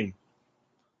same.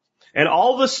 And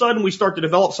all of a sudden we start to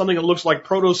develop something that looks like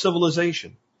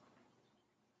proto-civilization.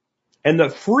 And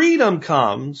the freedom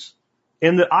comes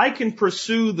in that I can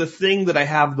pursue the thing that I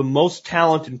have the most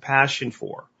talent and passion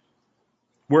for.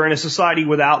 Where in a society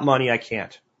without money, I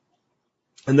can't.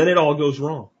 And then it all goes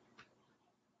wrong.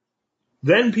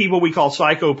 Then people we call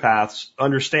psychopaths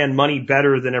understand money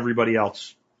better than everybody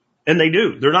else. And they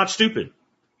do. They're not stupid.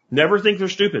 Never think they're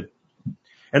stupid.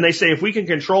 And they say if we can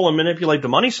control and manipulate the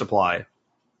money supply,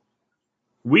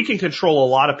 we can control a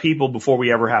lot of people before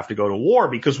we ever have to go to war,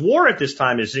 because war at this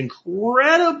time is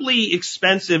incredibly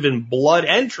expensive in blood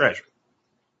and treasure.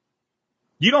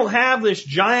 You don't have this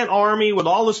giant army with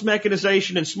all this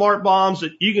mechanization and smart bombs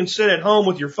that you can sit at home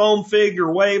with your foam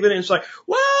figure waving and it's like,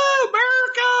 whoa,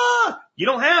 America! You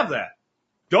don't have that.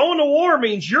 Going to war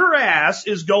means your ass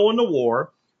is going to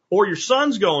war, or your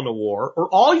son's going to war, or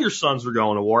all your sons are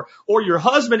going to war, or your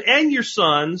husband and your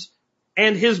sons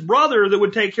and his brother that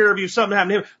would take care of you if something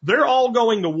happened to him, they're all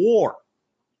going to war.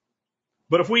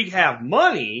 But if we have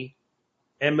money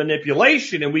and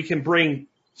manipulation and we can bring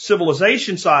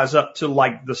civilization size up to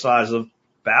like the size of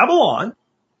Babylon,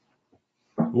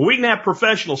 we can have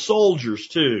professional soldiers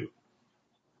too.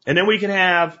 And then we can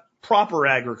have proper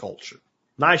agriculture,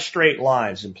 nice straight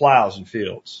lines and plows and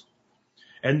fields.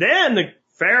 And then the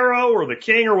pharaoh or the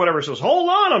king or whatever says, hold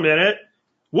on a minute.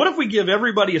 What if we give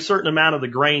everybody a certain amount of the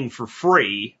grain for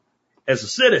free as a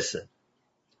citizen?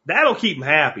 That'll keep them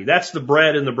happy. That's the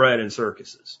bread in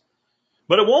circuses.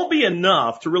 But it won't be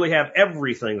enough to really have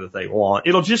everything that they want.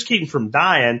 It'll just keep them from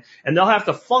dying, and they'll have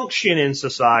to function in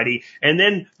society. And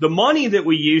then the money that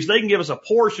we use, they can give us a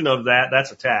portion of that.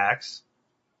 That's a tax.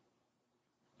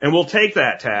 And we'll take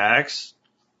that tax,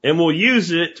 and we'll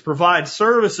use it to provide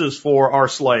services for our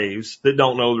slaves that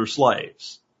don't know they're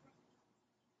slaves.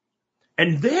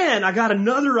 And then I got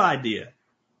another idea.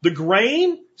 The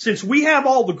grain, since we have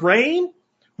all the grain,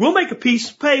 we'll make a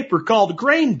piece of paper called a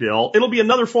grain bill. It'll be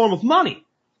another form of money.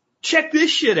 Check this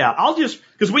shit out.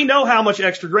 Because we know how much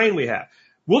extra grain we have.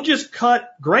 We'll just cut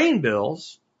grain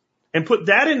bills and put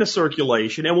that into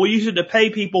circulation, and we'll use it to pay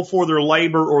people for their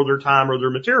labor or their time or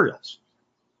their materials.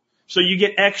 So you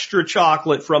get extra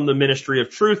chocolate from the Ministry of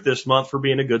Truth this month for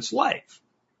being a good slave.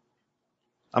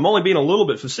 I'm only being a little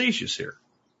bit facetious here.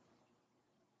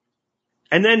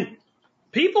 And then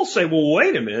people say, well,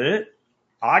 wait a minute.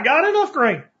 I got enough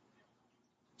grain.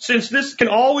 Since this can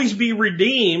always be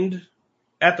redeemed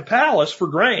at the palace for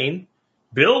grain,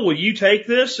 Bill, will you take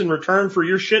this in return for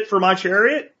your shit for my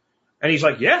chariot? And he's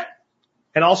like, yeah.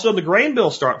 And also the grain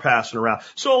bills start passing around.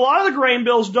 So a lot of the grain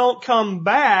bills don't come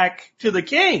back to the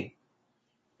king.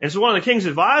 And so one of the king's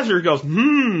advisors goes,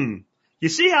 you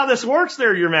see how this works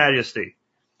there, Your Majesty?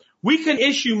 We can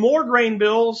issue more grain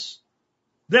bills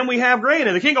than we have grain.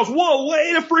 And the king goes, whoa,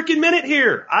 wait a freaking minute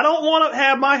here. I don't want to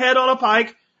have my head on a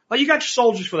pike. Well, you got your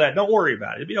soldiers for that. Don't worry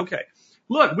about it. It'll be okay.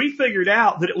 Look, we figured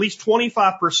out that at least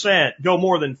 25% go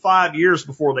more than 5 years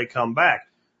before they come back.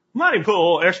 We might even put a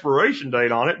little expiration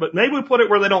date on it, but maybe we put it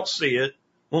where they don't see it.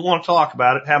 Won't want to talk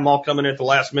about it. Have them all coming in at the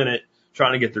last minute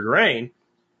trying to get their grain.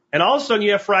 And all of a sudden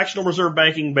you have fractional reserve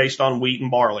banking based on wheat and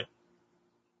barley.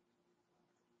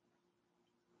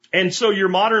 And so your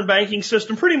modern banking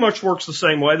system pretty much works the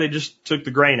same way. They just took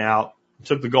the grain out,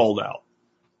 took the gold out.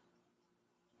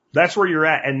 That's where you're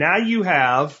at. And now you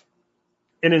have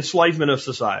an enslavement of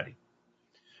society.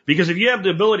 Because if you have the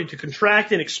ability to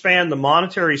contract and expand the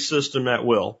monetary system at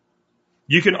will,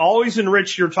 you can always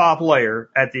enrich your top layer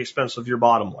at the expense of your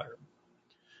bottom layer.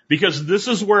 Because this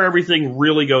is where everything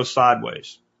really goes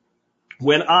sideways.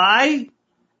 When I,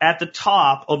 at the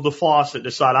top of the faucet,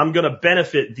 decide I'm going to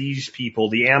benefit these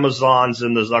people, the Amazons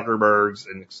and the Zuckerbergs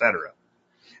and et cetera,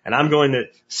 and I'm going to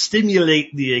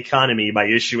stimulate the economy by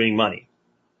issuing money,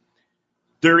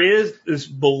 there is this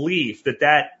belief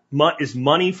that is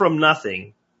money from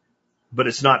nothing, but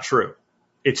it's not true.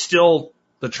 It's still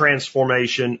the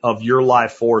transformation of your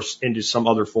life force into some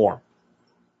other form.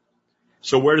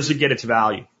 So where does it get its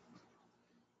value?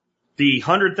 The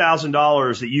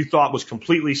 $100,000 that you thought was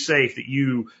completely safe, that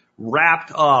you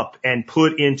wrapped up and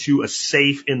put into a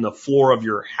safe in the floor of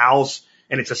your house,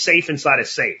 and it's a safe inside a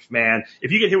safe, man.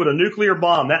 If you get hit with a nuclear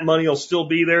bomb, that money will still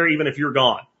be there even if you're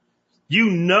gone. You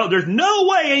know, there's no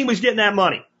way anybody's getting that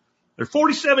money. There are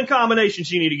 47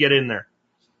 combinations you need to get in there.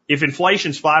 If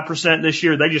inflation's 5% this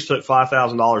year, they just took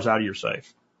 $5,000 out of your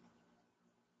safe.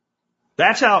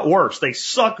 That's how it works. They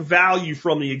suck value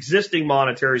from the existing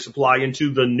monetary supply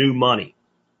into the new money.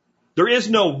 There is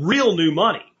no real new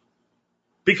money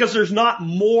because there's not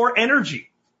more energy.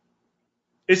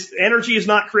 Energy is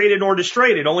not created nor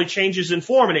destroyed. It only changes in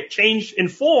form, and it changed in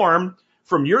form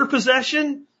from your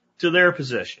possession to their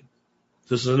possession.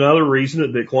 This is another reason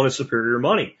that Bitcoin is superior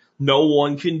money. No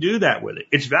one can do that with it.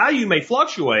 Its value may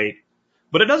fluctuate,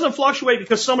 but it doesn't fluctuate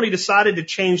because somebody decided to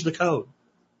change the code.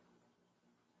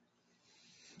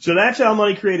 So that's how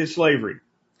money created slavery.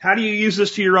 How do you use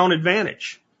this to your own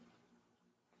advantage?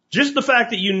 Just the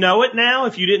fact that you know it now,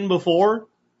 if you didn't before,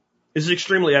 is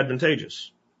extremely advantageous.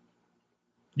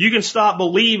 You can stop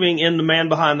believing in the man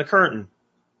behind the curtain.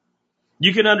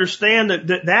 You can understand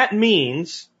that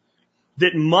means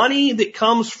that money that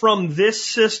comes from this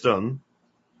system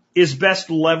is best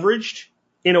leveraged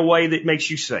in a way that makes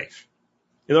you safe.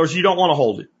 In other words, you don't want to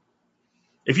hold it.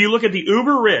 If you look at the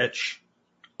uber rich,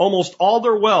 almost all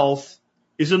their wealth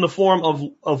is in the form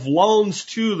of loans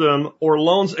to them or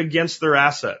loans against their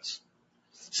assets.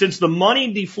 Since the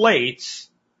money deflates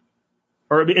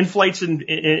or inflates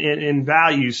in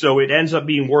value, so it ends up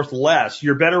being worth less,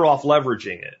 you're better off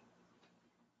leveraging it.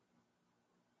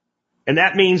 And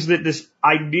that means that this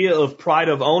idea of pride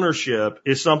of ownership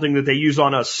is something that they use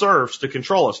on us serfs to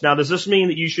control us. Now, does this mean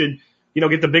that you should,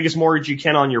 get the biggest mortgage you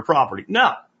can on your property?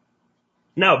 No.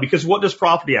 No, because what does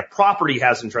property have? Property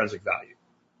has intrinsic value.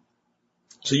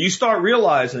 So you start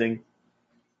realizing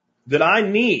that I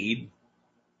need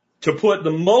to put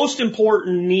the most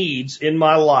important needs in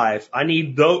my life. I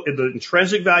need the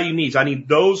intrinsic value needs. I need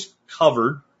those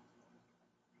covered,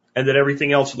 and that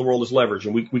everything else in the world is leveraged.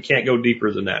 And we can't go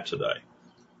deeper than that today.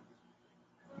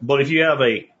 But if you have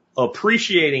a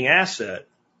appreciating asset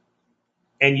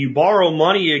and you borrow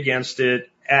money against it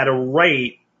at a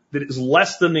rate that is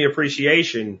less than the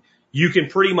appreciation, you can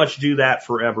pretty much do that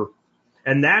forever.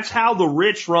 And that's how the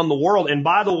rich run the world. And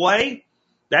by the way,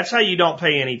 that's how you don't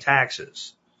pay any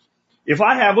taxes. If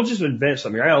I have, we'll just invent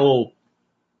something. I got a little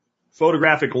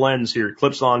photographic lens here. It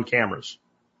clips on cameras.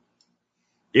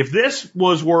 If this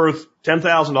was worth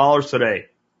 $10,000 today,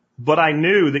 but I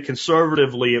knew that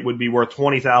conservatively it would be worth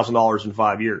 $20,000 in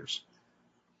 5 years,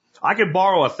 I could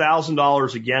borrow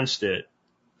 $1,000 against it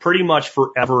pretty much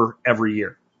forever every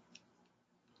year.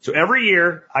 So every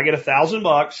year I get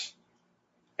 $1,000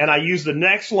 and I use the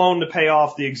next loan to pay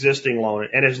off the existing loan.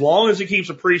 And as long as it keeps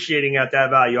appreciating at that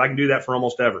value, I can do that for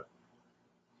almost ever.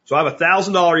 So I have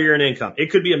 $1,000 a year in income. It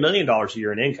could be $1 million a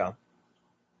year in income.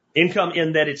 Income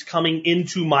in that it's coming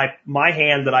into my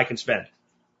hand that I can spend.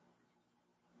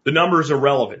 The number is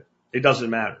irrelevant. It doesn't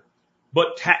matter.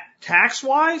 But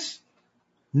tax-wise,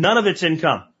 none of it's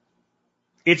income.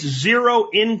 It's zero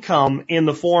income in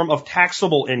the form of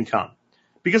taxable income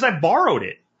because I borrowed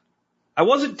it. I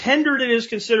wasn't tendered it as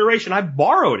consideration. I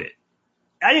borrowed it.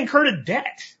 I incurred a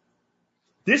debt.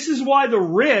 This is why the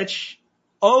rich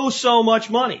owe so much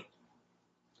money.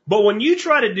 But when you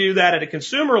try to do that at a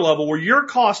consumer level where your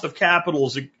cost of capital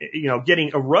is,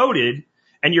 getting eroded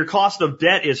and your cost of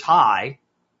debt is high,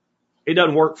 it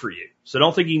doesn't work for you. So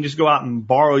don't think you can just go out and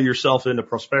borrow yourself into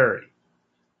prosperity.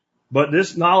 But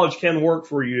this knowledge can work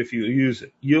for you if you use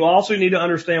it. You also need to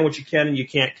understand what you can and you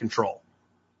can't control.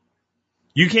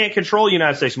 You can't control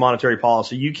United States monetary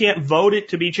policy. You can't vote it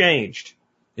to be changed.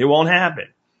 It won't happen.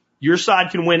 Your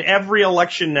side can win every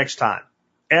election next time.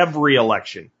 Every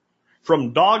election.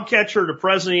 From dog catcher to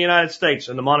president of the United States,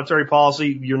 and the monetary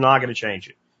policy, you're not going to change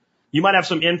it. You might have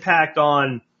some impact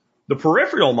on the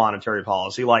peripheral monetary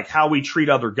policy, like how we treat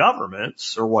other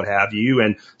governments or what have you,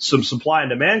 and some supply and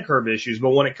demand curve issues. But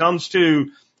when it comes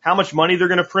to how much money they're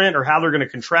going to print or how they're going to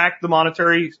contract the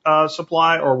monetary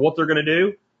supply or what they're going to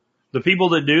do, the people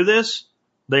that do this,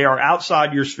 they are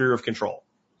outside your sphere of control.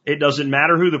 It doesn't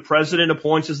matter who the president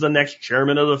appoints as the next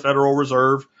chairman of the Federal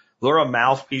Reserve. They're a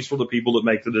mouthpiece for the people that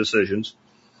make the decisions.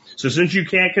 So since you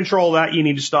can't control that, you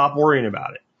need to stop worrying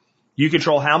about it. You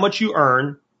control how much you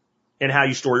earn and how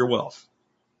you store your wealth.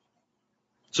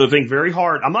 So think very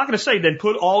hard. I'm not going to say then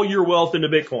put all your wealth into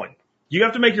Bitcoin. You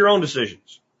have to make your own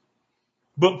decisions.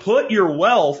 But put your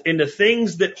wealth into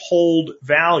things that hold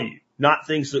value, not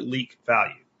things that leak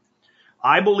value.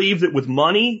 I believe that with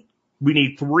money, we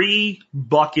need 3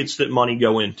 buckets that money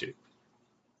go into.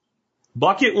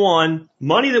 Bucket 1,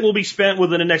 money that will be spent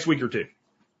within the next week or 2.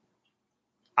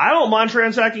 I don't mind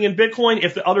transacting in Bitcoin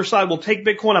if the other side will take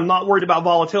Bitcoin. I'm not worried about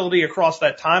volatility across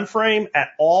that time frame at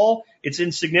all. It's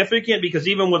insignificant because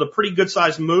even with a pretty good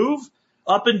sized move,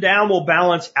 up and down will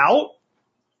balance out.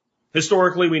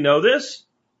 Historically, we know this.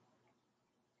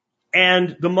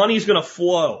 And the money's going to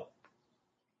flow.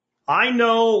 I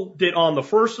know that on the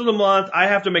first of the month, I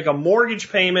have to make a mortgage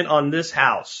payment on this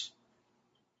house.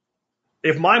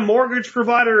 If my mortgage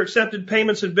provider accepted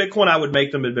payments in Bitcoin, I would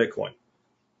make them in Bitcoin.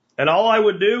 And all I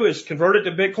would do is convert it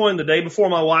to Bitcoin the day before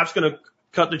my wife's going to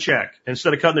cut the check.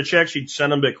 Instead of cutting the check, she'd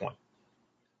send them Bitcoin.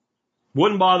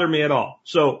 Wouldn't bother me at all.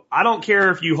 So I don't care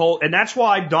if you hold, and that's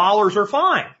why dollars are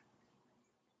fine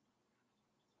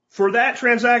for that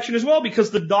transaction as well,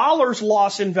 because the dollar's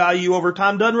loss in value over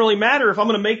time doesn't really matter if I'm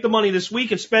going to make the money this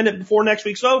week and spend it before next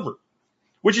week's over,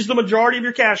 which is the majority of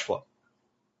your cash flow.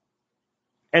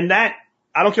 And that,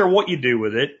 I don't care what you do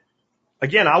with it.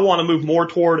 Again, I want to move more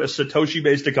toward a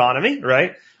Satoshi-based economy,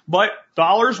 right? But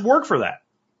dollars work for that.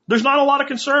 There's not a lot of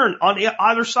concern on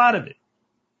either side of it.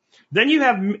 Then you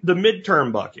have the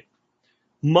midterm bucket.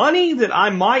 Money that I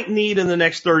might need in the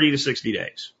next 30 to 60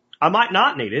 days. I might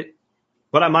not need it,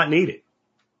 but I might need it.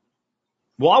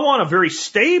 Well, I want a very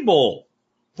stable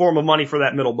form of money for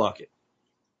that middle bucket.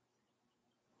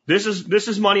 This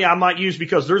is money I might use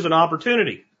because there's an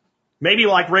opportunity. Maybe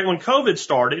like right when COVID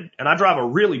started, and I drive a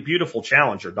really beautiful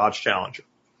Challenger, Dodge Challenger.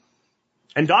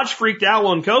 And Dodge freaked out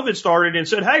when COVID started and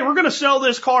said, hey, we're going to sell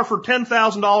this car for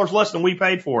 $10,000 less than we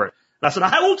paid for it. And I said,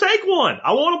 I will take one.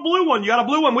 I want a blue one. You got a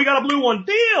blue one. We got a blue one.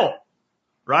 Deal.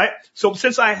 Right? So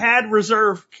since I had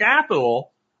reserve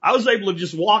capital, I was able to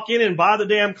just walk in and buy the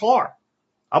damn car.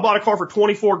 I bought a car for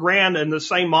 24 grand and the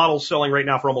same model is selling right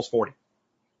now for almost 40.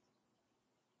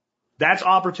 That's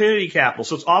opportunity capital.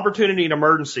 So it's opportunity and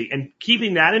emergency. And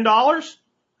keeping that in dollars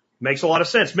Makes a lot of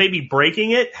sense. Maybe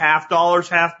breaking it, half dollars,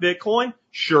 half Bitcoin.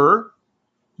 Sure.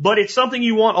 But it's something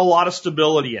you want a lot of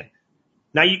stability in.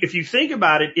 Now, if you think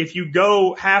about it, if you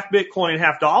go half Bitcoin and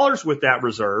half dollars with that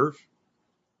reserve,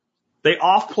 they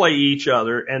off-play each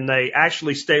other and they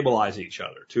actually stabilize each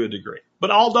other to a degree.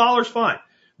 But all dollars, fine.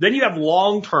 Then you have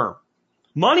long-term.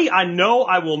 Money I know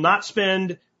I will not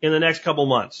spend in the next couple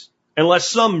months unless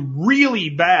some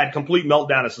really bad complete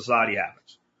meltdown of society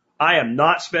happens. I am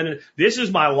not spending. This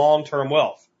is my long-term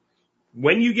wealth.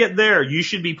 When you get there, you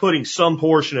should be putting some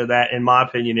portion of that, in my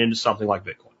opinion, into something like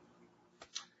Bitcoin.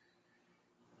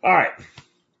 All right.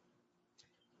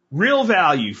 Real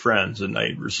value, friends and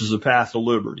neighbors, is a path to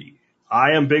liberty.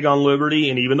 I am big on liberty,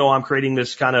 and even though I'm creating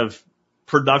this kind of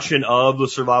production of the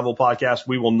Survival Podcast,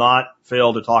 we will not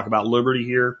fail to talk about liberty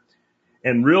here.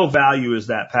 And real value is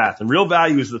that path. And real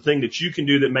value is the thing that you can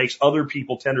do that makes other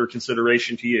people tender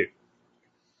consideration to you.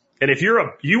 And if you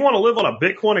want to live on a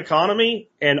Bitcoin economy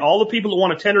and all the people that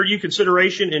want to tender you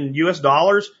consideration in US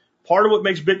dollars, part of what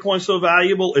makes Bitcoin so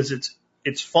valuable is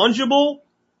it's fungible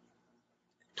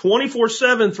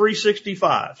 24/7,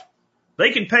 365.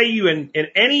 They can pay you in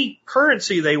any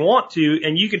currency they want to,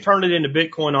 and you can turn it into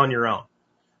Bitcoin on your own.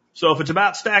 So if it's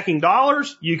about stacking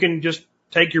dollars, you can just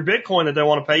take your Bitcoin that they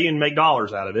want to pay you and make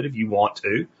dollars out of it if you want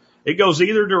to. It goes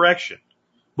either direction.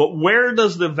 But where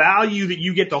does the value that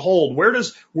you get to hold, where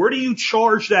do you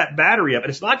charge that battery up? And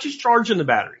it's not just charging the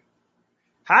battery.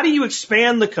 How do you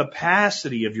expand the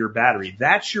capacity of your battery?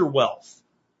 That's your wealth.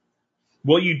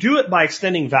 Well, you do it by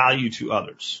extending value to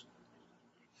others.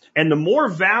 And the more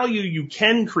value you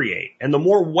can create and the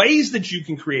more ways that you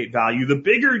can create value, the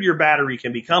bigger your battery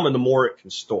can become and the more it can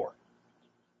store.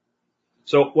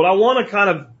 So what I want to kind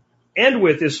of end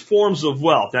with is forms of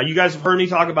wealth. Now, you guys have heard me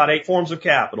talk about 8 forms of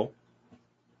capital.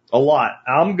 A lot.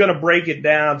 I'm going to break it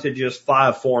down to just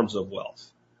 5 forms of wealth.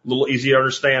 A little easier to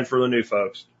understand for the new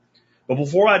folks. But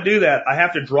before I do that, I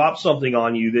have to drop something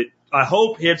on you that I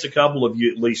hope hits a couple of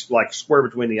you at least like square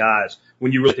between the eyes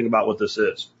when you really think about what this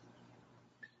is.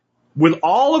 With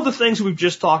all of the things we've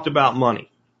just talked about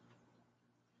money,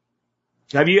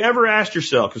 have you ever asked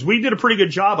yourself, because we did a pretty good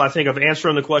job, I think, of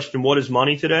answering the question, what is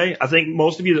money today? I think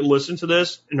most of you that listen to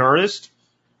this in earnest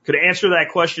could answer that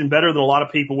question better than a lot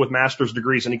of people with master's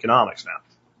degrees in economics now.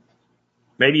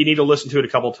 Maybe you need to listen to it a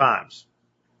couple times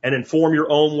and inform your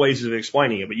own ways of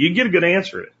explaining it, but you get a good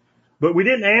answer to it. But we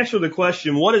didn't answer the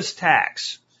question, what is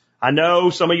tax? I know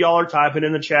some of y'all are typing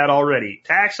in the chat already.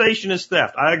 Taxation is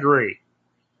theft. I agree.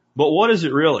 But what is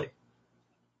it really?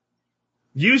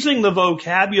 Using the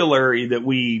vocabulary that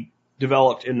we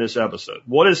developed in this episode,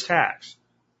 what is tax?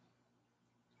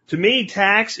 To me,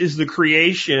 tax is the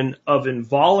creation of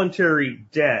involuntary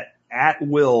debt at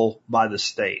will by the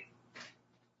state.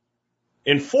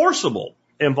 Enforceable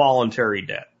involuntary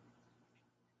debt.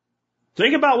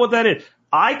 Think about what that is.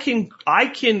 I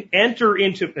can enter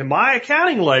into, in my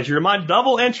accounting ledger, my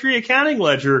double entry accounting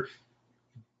ledger,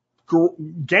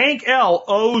 Gank L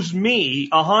owes me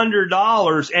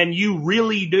 $100 and you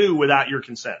really do without your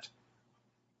consent.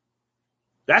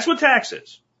 That's what tax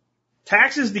is.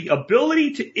 Tax is the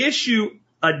ability to issue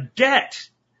a debt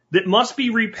that must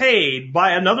be repaid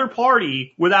by another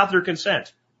party without their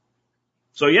consent.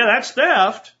 So yeah, that's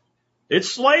theft. It's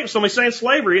slave. Somebody's saying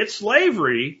slavery. It's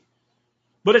slavery,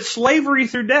 but it's slavery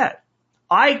through debt.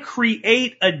 I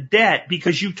create a debt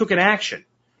because you took an action.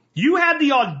 You had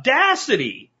the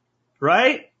audacity,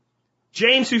 right?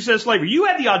 James, who says slavery, you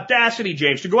had the audacity,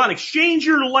 James, to go out and exchange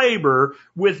your labor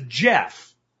with Jeff.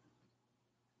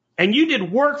 And you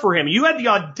did work for him. You had the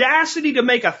audacity to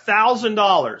make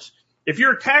 $1,000. If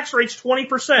your tax rate's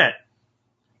 20%,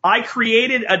 I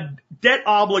created a debt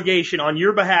obligation on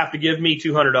your behalf to give me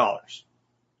 $200.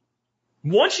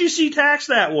 Once you see tax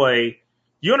that way,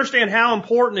 you understand how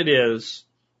important it is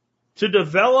to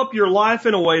develop your life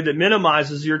in a way that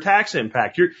minimizes your tax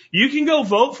impact. You can go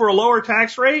vote for a lower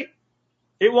tax rate.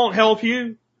 It won't help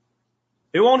you.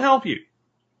 It won't help you.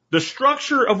 The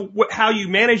structure of how you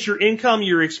manage your income,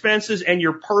 your expenses, and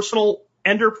your personal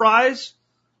enterprise,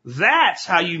 that's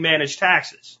how you manage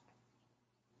taxes.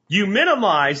 You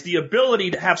minimize the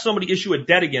ability to have somebody issue a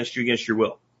debt against you against your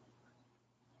will.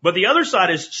 But the other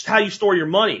side is how you store your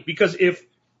money. Because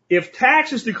if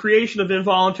tax is the creation of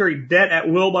involuntary debt at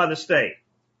will by the state,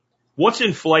 what's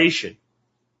inflation?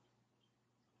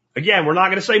 Again, we're not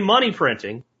going to say money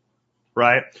printing.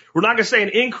 Right? We're not going to say an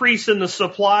increase in the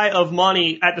supply of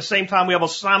money at the same time we have a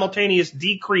simultaneous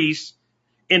decrease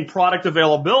in product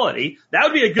availability. That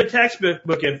would be a good textbook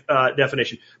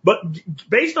definition. But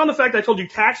based on the fact I told you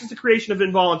tax is the creation of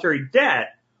involuntary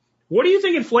debt, what do you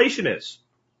think inflation is?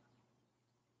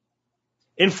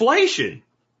 Inflation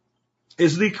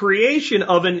is the creation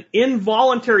of an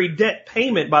involuntary debt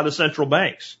payment by the central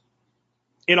banks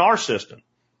in our system.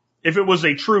 If it was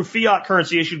a true fiat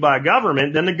currency issued by a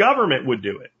government, then the government would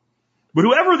do it. But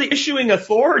whoever the issuing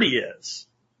authority is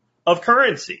of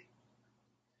currency,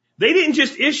 they didn't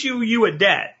just issue you a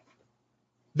debt.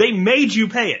 They made you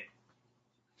pay it.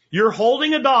 You're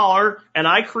holding $1 and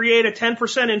I create a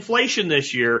 10% inflation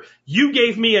this year. You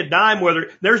gave me a dime,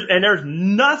 there's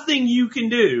nothing you can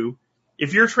do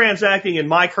if you're transacting in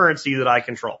my currency that I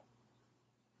control.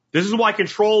 This is why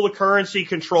control the currency,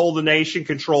 control the nation,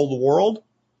 control the world.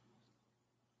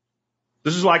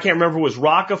 This is why I can't remember if it was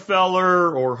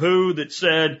Rockefeller or who that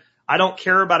said, I don't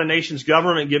care about a nation's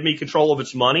government, give me control of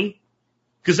its money.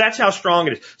 Because that's how strong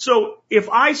it is. So if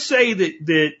I say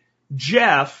that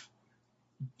Jeff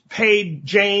paid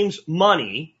James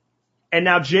money and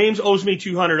now James owes me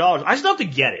 $200, I still have to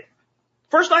get it.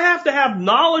 First, I have to have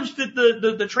knowledge that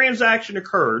the transaction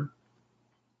occurred.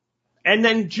 And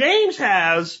then James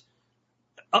has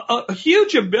a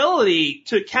huge ability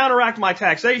to counteract my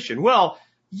taxation. Well,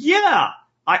 yeah,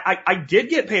 I did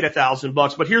get paid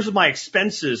 $1,000, but here's my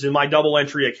expenses in my double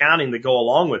entry accounting that go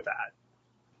along with that,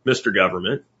 Mr.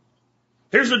 Government.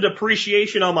 Here's a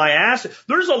depreciation on my asset.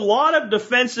 There's a lot of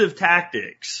defensive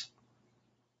tactics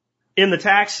in the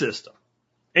tax system,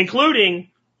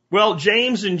 including, well,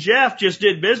 James and Jeff just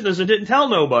did business and didn't tell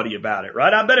nobody about it,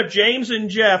 right? I bet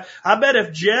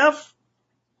if Jeff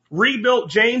rebuilt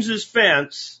James's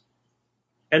fence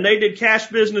and they did cash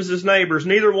business as neighbors,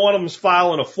 neither one of them's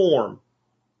filing a form.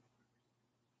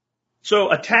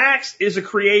 So a tax is a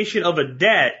creation of a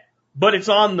debt, but it's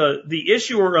on the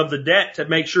issuer of the debt to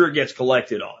make sure it gets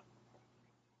collected on.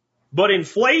 But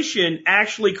inflation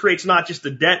actually creates not just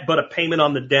the debt, but a payment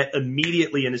on the debt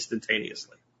immediately and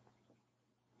instantaneously.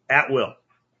 At will.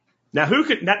 Now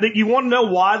you want to know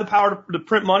why the power to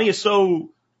print money is so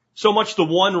much the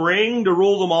one ring to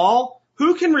rule them all?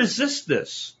 Who can resist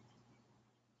this?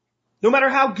 No matter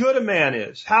how good a man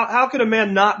is, how could a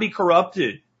man not be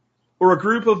corrupted? Or a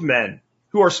group of men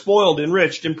who are spoiled,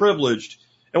 enriched, and privileged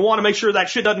and want to make sure that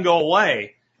shit doesn't go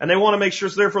away. And they want to make sure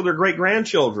it's there for their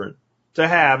great-grandchildren to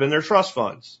have in their trust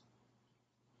funds.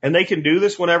 And they can do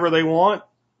this whenever they want.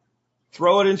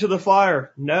 Throw it into the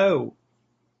fire. No.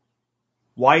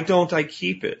 Why don't I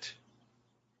keep it?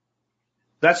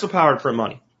 That's the power to print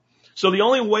money. So the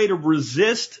only way to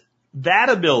resist that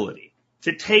ability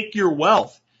to take your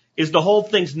wealth is the whole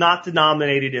thing's not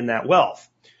denominated in that wealth.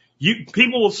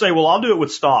 People will say, well, I'll do it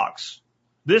with stocks.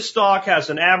 This stock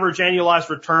has an average annualized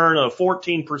return of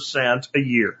 14% a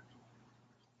year.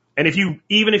 And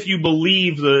even if you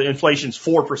believe the inflation's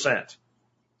 4%,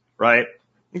 right?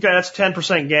 Okay, that's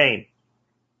 10% gain.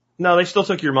 No, they still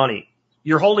took your money.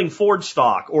 You're holding Ford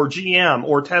stock or GM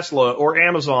or Tesla or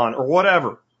Amazon or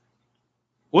whatever.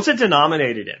 What's it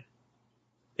denominated in?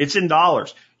 It's in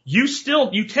dollars.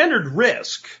 You tendered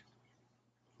risk,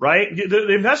 right?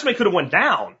 The investment could have went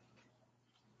down.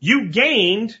 You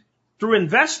gained through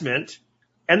investment,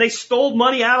 and they stole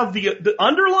money out of the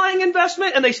underlying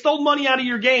investment, and they stole money out of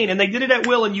your gain, and they did it at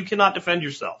will, and you cannot defend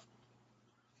yourself.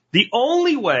 The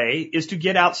only way is to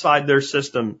get outside their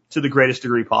system to the greatest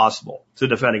degree possible to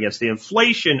defend against the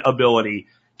inflation ability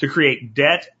to create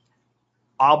debt,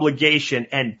 obligation,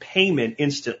 and payment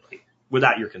instantly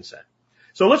without your consent.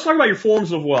 So let's talk about your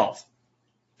forms of wealth.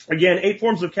 Again, 8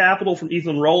 forms of capital from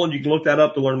Ethan Rowland. You can look that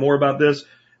up to learn more about this.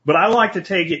 But I like to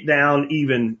take it down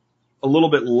even a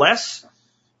little bit less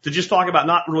to just talk about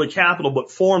not really capital, but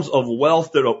forms of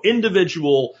wealth that an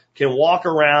individual can walk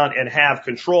around and have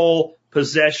control,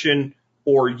 possession,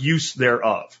 or use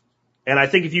thereof. And I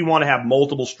think if you want to have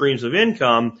multiple streams of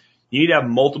income, you need to have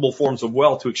multiple forms of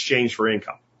wealth to exchange for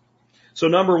income. So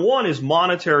number 1 is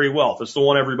monetary wealth. It's the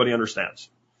one everybody understands.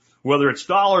 Whether it's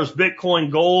dollars,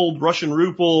 Bitcoin, gold, Russian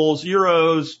rubles,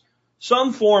 euros,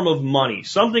 some form of money,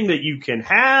 something that you can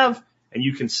have and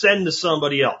you can send to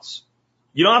somebody else.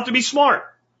 You don't have to be smart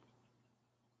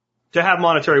to have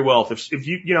monetary wealth. If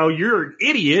you're an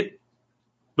idiot,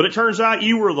 but it turns out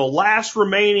you were the last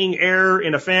remaining heir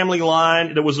in a family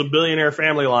line that was a billionaire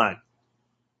family line.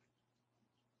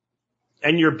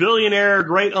 And your billionaire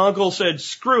great uncle said,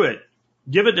 screw it.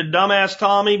 Give it to dumbass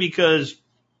Tommy because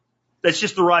that's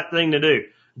just the right thing to do.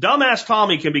 Dumbass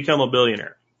Tommy can become a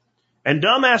billionaire. And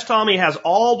dumbass Tommy has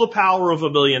all the power of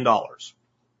 $1 billion.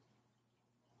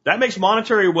 That makes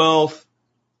monetary wealth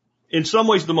in some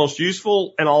ways the most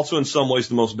useful and also in some ways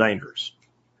the most dangerous.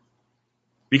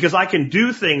 Because I can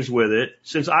do things with it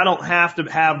since I don't have to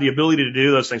have the ability to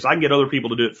do those things. I can get other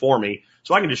people to do it for me,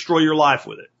 so I can destroy your life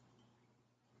with it.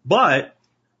 But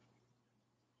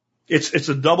it's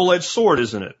a double-edged sword,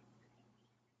 isn't it?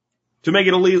 To make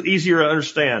it a little easier to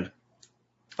understand,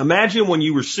 imagine when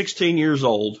you were 16 years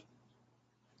old,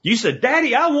 you said,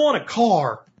 Daddy, I want a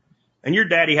car. And your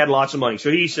daddy had lots of money. So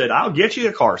he said, I'll get you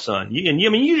a car, son.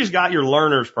 You just got your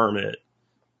learner's permit,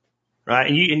 right?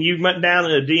 And you went down to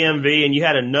the DMV and you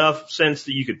had enough sense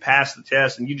that you could pass the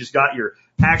test and you just got your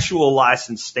actual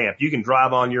license stamped. You can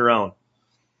drive on your own.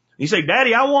 You say,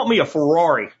 Daddy, I want me a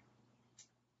Ferrari.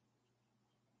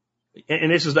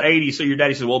 And this is the 80s. So your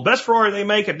daddy said, well, best Ferrari they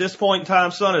make at this point in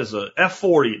time, son, is a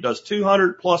F40. It does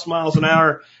 200 plus miles an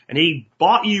hour. And he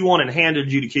bought you one and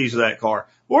handed you the keys to that car.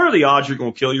 What are the odds you're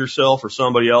going to kill yourself or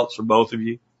somebody else or both of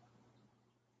you?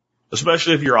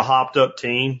 Especially if you're a hopped up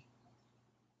teen.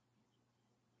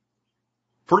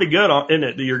 Pretty good, isn't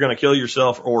it, that you're going to kill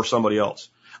yourself or somebody else?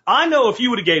 I know if you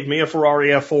would have gave me a Ferrari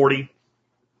F40,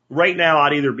 right now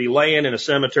I'd either be laying in a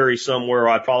cemetery somewhere or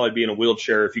I'd probably be in a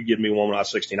wheelchair if you give me one when I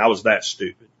was 16. I was that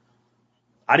stupid.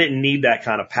 I didn't need that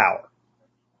kind of power.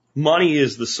 Money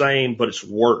is the same, but it's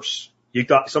worse. You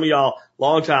thought, some of y'all,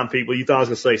 longtime people, you thought I was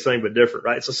going to say same but different,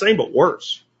 right? It's the same but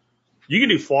worse. You can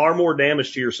do far more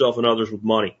damage to yourself and others with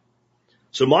money.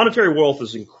 So monetary wealth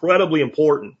is incredibly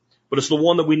important, but it's the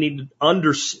one that we need to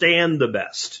understand the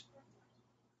best.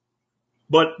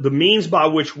 But the means by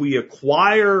which we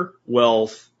acquire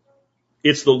wealth,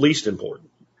 it's the least important.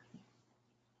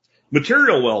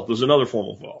 Material wealth is another form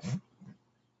of wealth.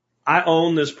 I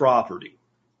own this property.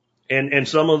 And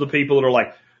some of the people that are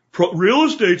like, real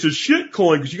estate's a shit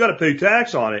coin because you got to pay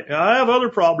tax on it. And I have other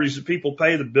properties that people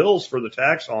pay the bills for the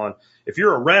tax on. If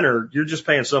you're a renter, you're just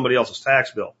paying somebody else's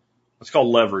tax bill. That's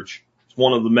called leverage. It's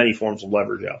one of the many forms of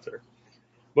leverage out there.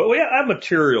 But we have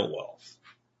material wealth.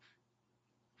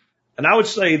 And I would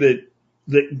say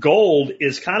that gold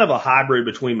is kind of a hybrid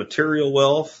between material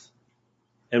wealth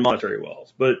and monetary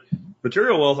wealth. But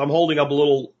material wealth, I'm holding up a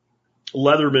little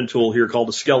Leatherman tool here called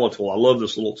the Skeletal. I love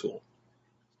this little tool.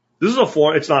 This is a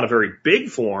form, it's not a very big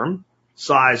form,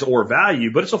 size or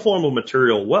value, but it's a form of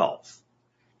material wealth.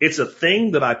 It's a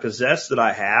thing that I possess, that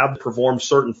I have, that performs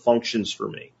certain functions for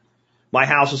me. My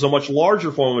house is a much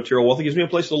larger form of material wealth. It gives me a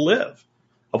place to live,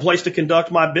 a place to conduct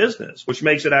my business, which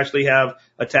makes it actually have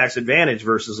a tax advantage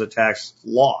versus a tax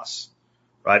loss,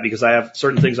 right? Because I have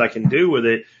certain things I can do with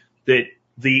it, that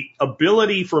the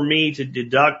ability for me to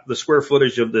deduct the square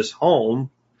footage of this home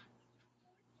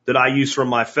that I use from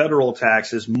my federal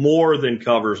taxes more than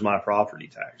covers my property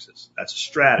taxes. That's a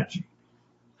strategy.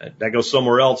 That goes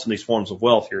somewhere else in these forms of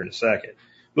wealth here in a second.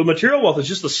 But material wealth is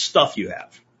just the stuff you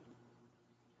have.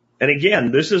 And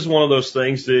again, this is one of those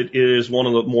things that is one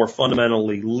of the more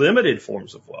fundamentally limited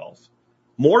forms of wealth,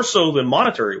 more so than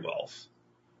monetary wealth,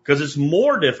 because it's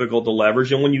more difficult to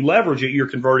leverage. And when you leverage it, you're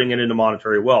converting it into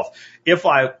monetary wealth. If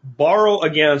I borrow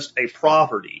against a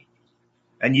property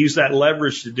and use that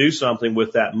leverage to do something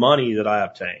with that money that I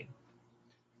obtain,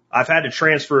 I've had to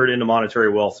transfer it into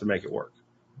monetary wealth to make it work.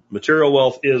 Material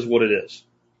wealth is what it is.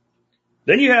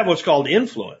 Then you have what's called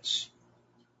influence.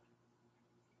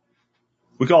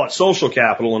 We call it social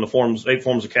capital in the 8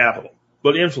 forms of capital.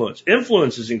 But influence.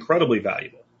 Influence is incredibly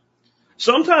valuable.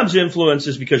 Sometimes influence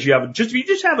is because you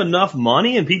just have enough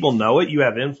money and people know it, you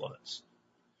have influence.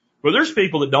 But there's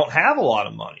people that don't have a lot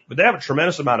of money, but they have a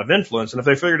tremendous amount of influence. And if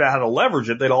they figured out how to leverage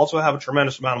it, they'd also have a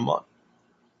tremendous amount of money.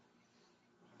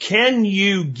 Can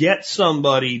you get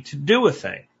somebody to do a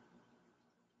thing?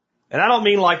 And I don't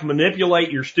mean like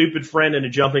manipulate your stupid friend into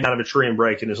jumping out of a tree and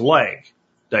breaking his leg,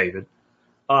 David.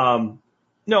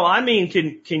 No, I mean,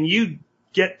 can you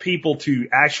get people to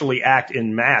actually act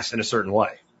en masse in a certain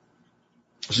way?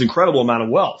 It's an incredible amount of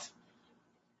wealth.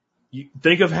 You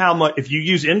think of how much, if you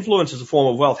use influence as a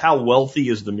form of wealth, how wealthy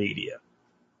is the media?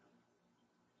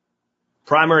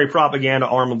 Primary propaganda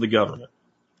arm of the government.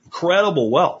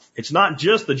 Incredible wealth. It's not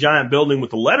just the giant building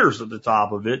with the letters at the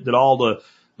top of it that all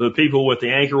the people with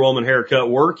the anchor woman haircut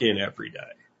work in every day.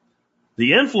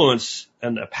 The influence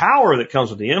and the power that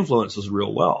comes with the influence is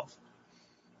real wealth.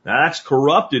 Now that's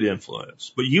corrupted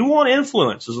influence, but you want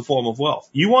influence as a form of wealth.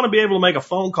 You want to be able to make a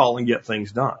phone call and get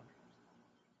things done.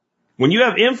 When you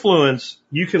have influence,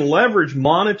 you can leverage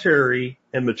monetary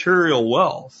and material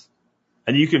wealth,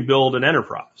 and you can build an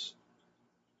enterprise.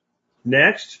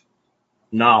 Next,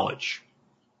 knowledge.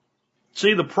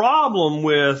 See, the problem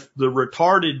with the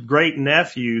retarded great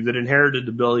nephew that inherited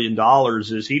the $1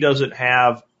 billion is he doesn't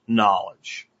have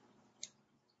knowledge.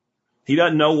 He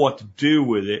doesn't know what to do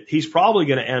with it. He's probably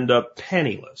going to end up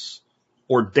penniless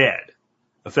or dead.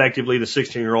 Effectively, the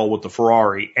 16-year-old with the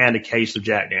Ferrari and a case of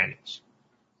Jack Daniels.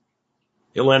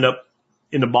 He'll end up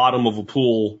in the bottom of a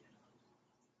pool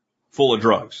full of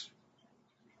drugs.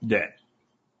 Dead.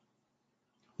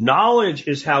 Knowledge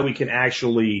is how we can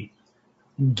actually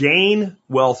gain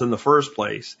wealth in the first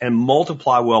place and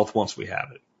multiply wealth once we have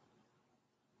it.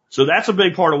 So that's a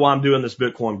big part of why I'm doing this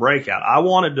Bitcoin breakout. I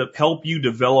wanted to help you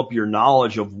develop your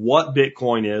knowledge of what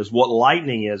Bitcoin is, what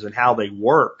Lightning is, and how they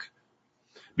work.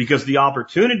 Because the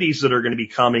opportunities that are going to be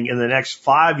coming in the next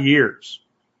 5 years.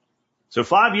 So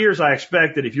 5 years, I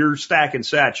expect that if you're stacking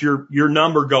sats, your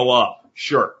number go up.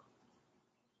 Sure.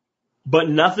 But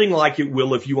nothing like it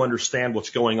will if you understand what's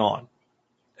going on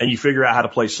and you figure out how to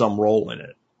play some role in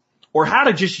it or how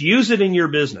to just use it in your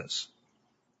business.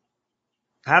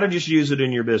 How to just use it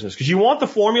in your business. Because you want the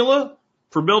formula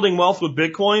for building wealth with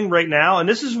Bitcoin right now. And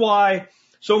this is why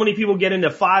so many people get into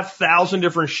 5,000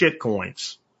 different shit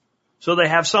coins. So they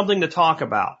have something to talk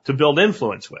about, to build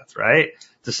influence with, right?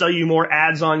 To sell you more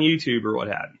ads on YouTube or what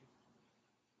have you.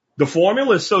 The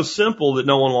formula is so simple that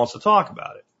no one wants to talk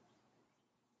about it.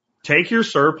 Take your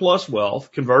surplus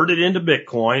wealth, convert it into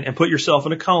Bitcoin, and put yourself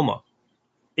in a coma.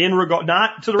 In regard,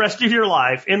 not to the rest of your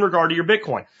life, in regard to your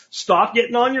Bitcoin. Stop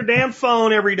getting on your damn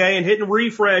phone every day and hitting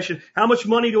refresh and how much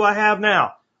money do I have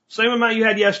now? Same amount you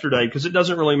had yesterday, because it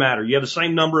doesn't really matter. You have the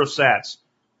same number of sats.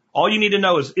 All you need to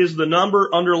know is the number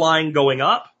underlying going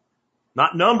up?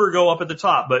 Not number go up at the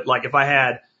top, but like if I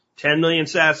had 10 million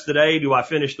sats today, do I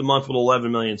finish the month with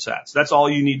 11 million sats? That's all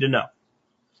you need to know.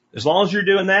 As long as you're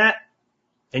doing that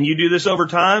and you do this over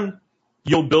time,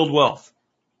 you'll build wealth.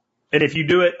 And if you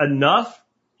do it enough,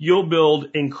 you'll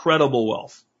build incredible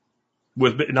wealth.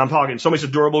 And I'm talking, somebody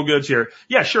says durable goods here.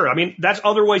 Yeah, sure. I mean, that's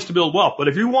other ways to build wealth. But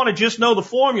if you want to just know the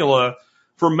formula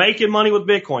for making money with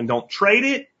Bitcoin, don't trade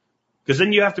it, because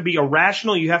then you have to be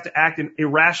irrational. You have to act in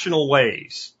irrational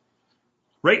ways.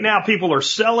 Right now, people are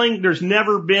selling. There's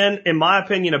never been, in my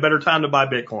opinion, a better time to buy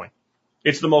Bitcoin.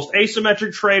 It's the most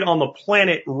asymmetric trade on the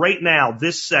planet right now,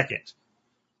 this second.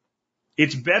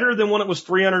 It's better than when it was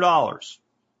 $300.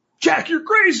 Jack, you're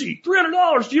crazy.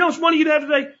 $300. Do you know how much money you'd have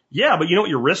today? Yeah, but you know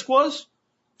what your risk was?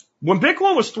 When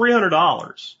Bitcoin was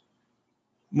 $300,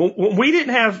 when we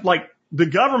didn't have like the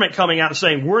government coming out and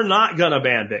saying, we're not going to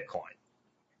ban Bitcoin.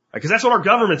 Because that's what our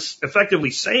government's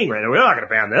effectively saying right now. We're not going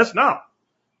to ban this. No.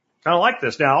 Kind of like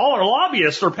this. Now, all our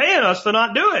lobbyists are paying us to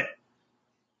not do it.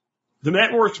 The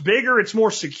network's bigger. It's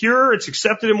more secure. It's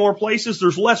accepted in more places.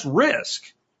 There's less risk.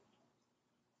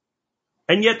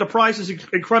 And yet the price is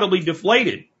incredibly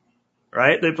deflated.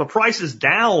 Right? The price is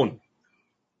down.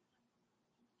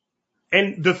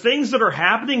 And the things that are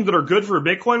happening that are good for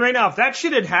Bitcoin right now, if that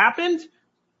shit had happened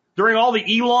during all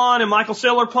the Elon and Michael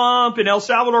Saylor pump and El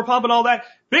Salvador pump and all that,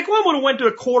 Bitcoin would have went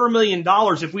to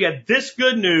 $250,000 if we had this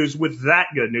good news with that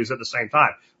good news at the same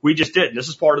time. We just didn't. This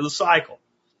is part of the cycle.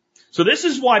 So this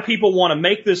is why people want to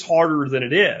make this harder than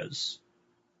it is.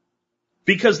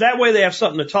 Because that way they have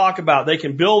something to talk about. They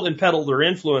can build and peddle their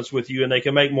influence with you and they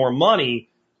can make more money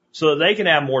so that they can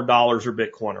have more dollars or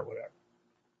Bitcoin or whatever.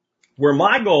 Where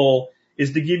my goal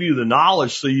is to give you the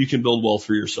knowledge so you can build wealth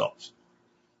for yourselves.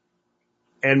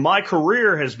 And my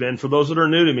career has been, for those that are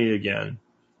new to me again,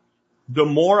 the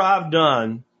more I've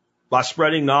done by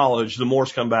spreading knowledge, the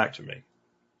more's come back to me.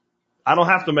 I don't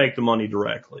have to make the money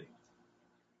directly.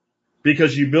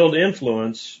 Because you build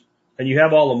influence and you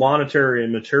have all the monetary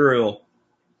and material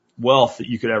wealth that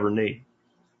you could ever need.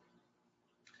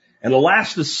 And the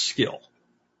last is skill.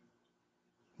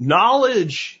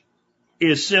 Knowledge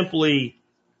is simply,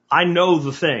 I know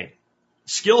the thing.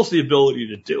 Skill is the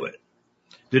ability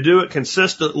to do it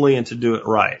consistently and to do it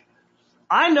right.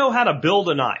 I know how to build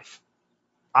a knife.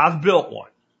 I've built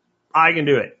one. I can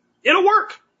do it. It'll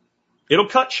work. It'll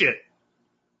cut shit.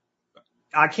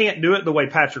 I can't do it the way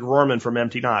Patrick Rorman from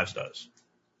Empty Knives does.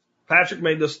 Patrick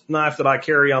made this knife that I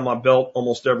carry on my belt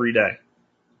almost every day.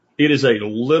 It is a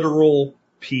literal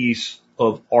piece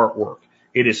of artwork.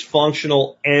 It is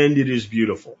functional and it is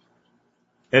beautiful.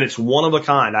 And it's one of a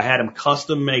kind. I had him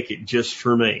custom make it just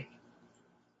for me.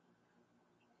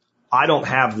 I don't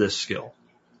have this skill.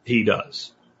 He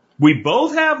does. We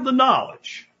both have the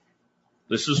knowledge.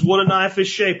 This is what a knife is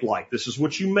shaped like. This is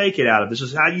what you make it out of. This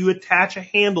is how you attach a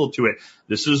handle to it.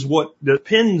 This is what the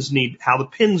pins need, how the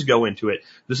pins go into it.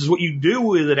 This is what you do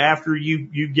with it after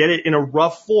you get it in a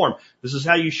rough form. This is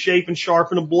how you shape and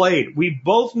sharpen a blade. We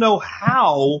both know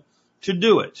how to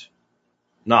do it.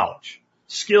 Knowledge.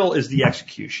 Skill is the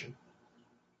execution.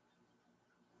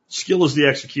 Skill is the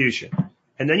execution.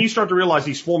 And then you start to realize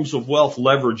these forms of wealth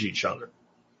leverage each other.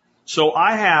 So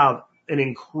I have an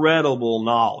incredible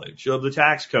knowledge of the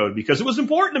tax code because it was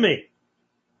important to me.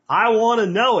 I want to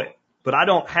know it, but I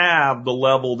don't have the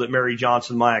level that Mary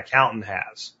Johnson, my accountant,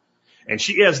 has. And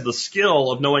she has the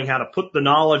skill of knowing how to put the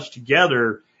knowledge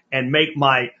together and make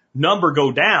my number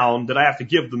go down that I have to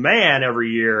give the man every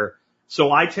year.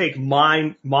 So I take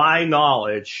my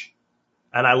knowledge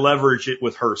and I leverage it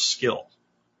with her skill.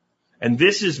 And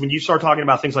this is when you start talking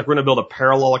about things like we're going to build a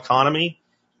parallel economy.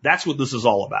 That's what this is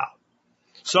all about.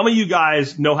 Some of you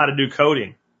guys know how to do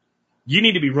coding. You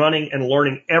need to be running and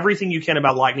learning everything you can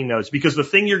about Lightning nodes, because the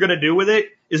thing you're going to do with it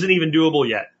isn't even doable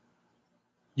yet.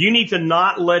 You need to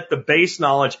not let the base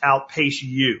knowledge outpace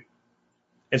you.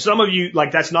 And some of you,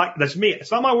 like, that's me.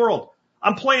 It's not my world.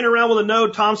 I'm playing around with a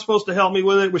node. Tom's supposed to help me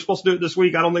with it. We're supposed to do it this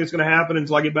week. I don't think it's going to happen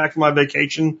until I get back from my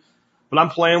vacation. But I'm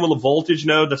playing with a voltage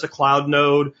node. That's a cloud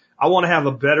node. I want to have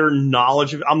a better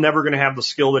knowledge of it. I'm never going to have the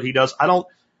skill that he does.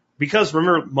 Because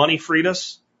remember, money freed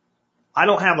us. I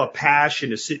don't have a passion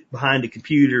to sit behind a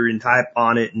computer and type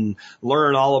on it and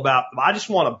learn all about. I just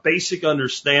want a basic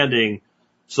understanding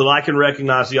so that I can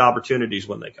recognize the opportunities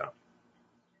when they come.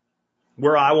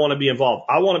 Where I want to be involved.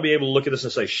 I want to be able to look at this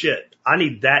and say, shit, I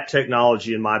need that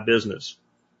technology in my business.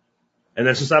 And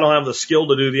then since I don't have the skill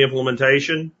to do the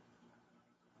implementation,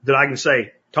 that I can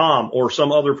say, Tom or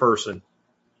some other person,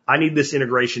 I need this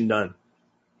integration done.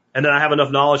 And then I have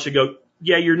enough knowledge to go,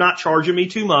 yeah, you're not charging me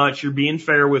too much. You're being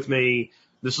fair with me.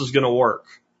 This is going to work.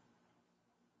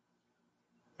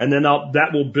 And then that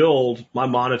will build my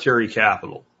monetary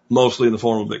capital, mostly in the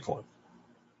form of Bitcoin.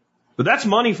 But that's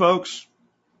money, folks.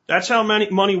 That's how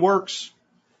money works.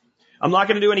 I'm not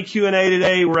going to do any Q&A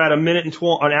today. We're at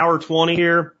an hour 20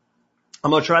 here. I'm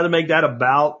going to try to make that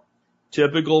about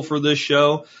typical for this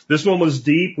show. This one was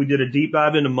deep. We did a deep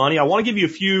dive into money. I want to give you a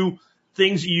few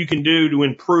things that you can do to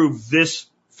improve this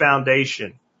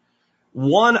foundation.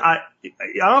 One, I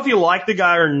don't know if you like the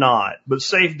guy or not, but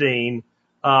Safe Dean,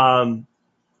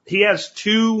 he has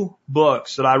 2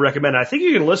 books that I recommend. I think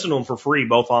you can listen to them for free,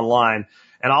 both online.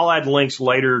 And I'll add links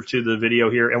later to the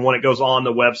video here. And when it goes on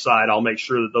the website, I'll make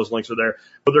sure that those links are there.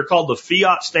 But they're called the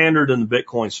Fiat Standard and the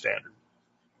Bitcoin Standard.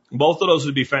 Both of those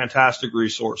would be fantastic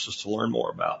resources to learn more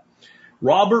about.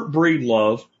 Robert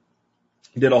Breedlove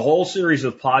did a whole series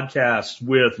of podcasts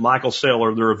with Michael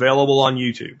Saylor. They're available on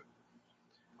YouTube.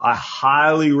 I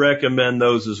highly recommend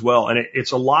those as well. And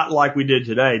it's a lot like we did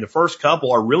today. The first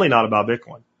couple are really not about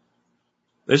Bitcoin.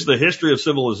 This is the history of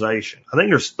civilization. I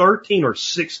think there's 13 or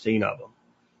 16 of them.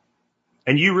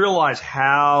 And you realize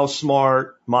how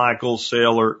smart Michael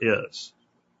Saylor is.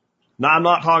 Now, I'm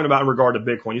not talking about in regard to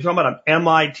Bitcoin. You're talking about an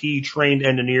MIT trained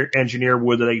engineer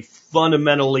with a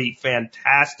fundamentally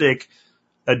fantastic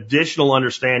additional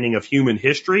understanding of human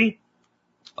history,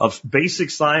 of basic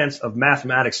science, of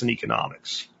mathematics and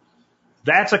economics.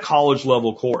 That's a college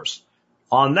level course.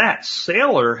 On that,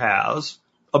 Saylor has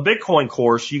a Bitcoin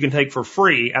course you can take for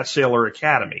free at Saylor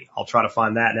Academy. I'll try to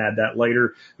find that and add that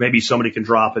later. Maybe somebody can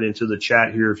drop it into the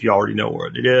chat here if you already know where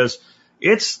it is.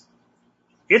 It's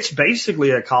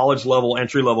basically a college level,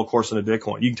 entry level course into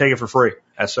Bitcoin. You can take it for free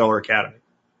at Saylor Academy.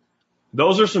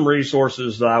 Those are some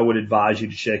resources that I would advise you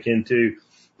to check into.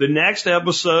 The next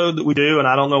episode that we do, and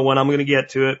I don't know when I'm going to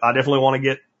get to it. I definitely want to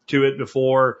get to it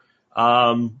before,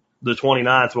 the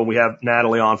 29th when we have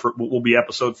Natalie on will be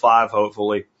episode 5,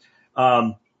 hopefully.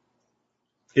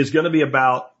 Is going to be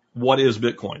about what is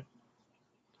Bitcoin?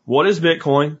 What is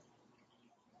Bitcoin?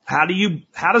 How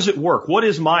does it work? What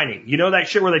is mining? You know that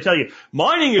shit where they tell you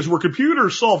mining is where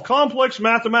computers solve complex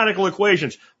mathematical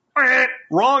equations.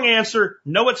 Wrong answer.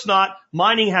 No, it's not.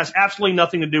 Mining has absolutely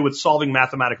nothing to do with solving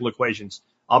mathematical equations.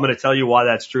 I'm going to tell you why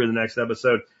that's true in the next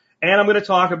episode. And I'm going to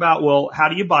talk about, well, how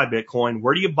do you buy Bitcoin?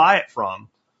 Where do you buy it from?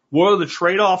 What are the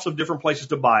trade-offs of different places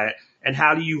to buy it? And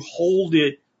how do you hold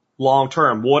it long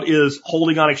term? What is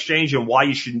holding on exchange and why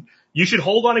you should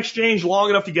hold on exchange long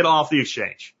enough to get off the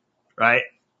exchange, right?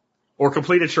 Or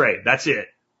complete a trade. That's it.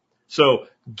 So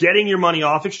getting your money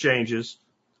off exchanges,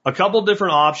 a couple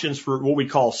different options for what we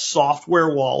call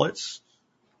software wallets,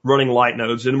 running light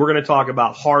nodes. And we're going to talk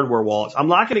about hardware wallets. I'm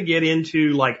not going to get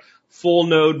into like full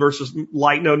node versus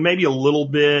light node, maybe a little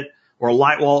bit, or a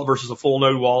light wallet versus a full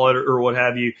node wallet or what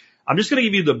have you. I'm just going to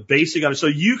give you the basic so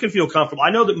you can feel comfortable. I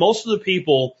know that most of the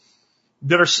people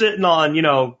that are sitting on,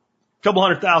 a couple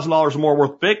 $100,000 or more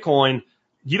worth of Bitcoin,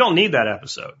 you don't need that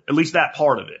episode, at least that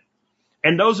part of it.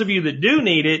 And those of you that do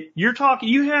need it, you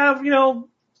have, a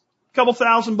couple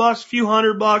 $1,000, a few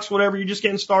 $100, whatever, you're just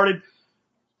getting started.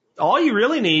 All you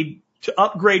really need to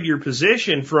upgrade your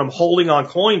position from holding on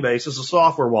Coinbase is a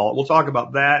software wallet. We'll talk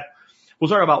about that. We'll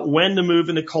talk about when to move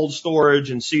into cold storage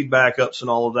and seed backups and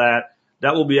all of that.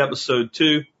 That will be episode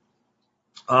 2.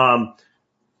 And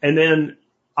then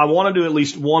I want to do at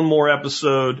least one more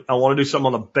episode. I want to do something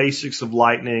on the basics of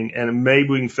Lightning, and maybe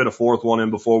we can fit a 4th one in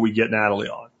before we get Natalie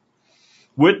on.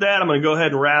 With that, I'm going to go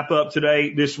ahead and wrap up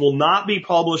today. This will not be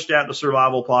published at the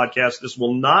Survival Podcast. This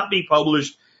will not be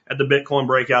published at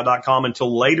thebitcoinbreakout.com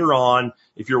until later on.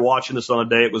 If you're watching this on a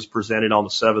day it was presented on the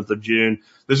 7th of June,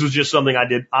 this was just something I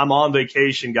did. I'm on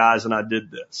vacation, guys, and I did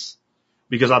this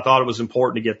because I thought it was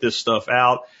important to get this stuff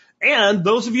out. And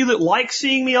those of you that like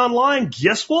seeing me online,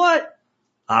 guess what?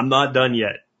 I'm not done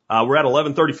yet. We're at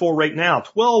 11:34 right now,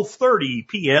 12:30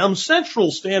 p.m.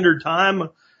 Central Standard Time.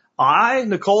 I,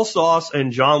 Nicole Sauce,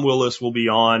 and John Willis will be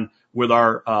on with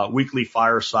our weekly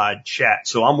fireside chat.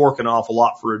 So I'm working an awful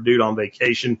lot for a dude on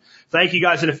vacation. Thank you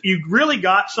guys. And if you really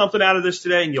got something out of this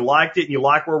today and you liked it and you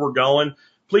like where we're going,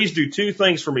 please do two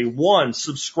things for me. One,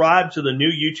 subscribe to the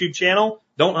new YouTube channel.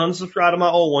 Don't unsubscribe to my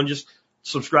old one. Just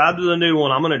subscribe to the new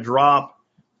one. I'm going to drop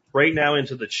right now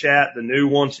into the chat the new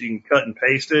one so you can cut and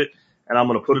paste it. And I'm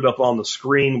going to put it up on the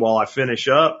screen while I finish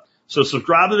up. So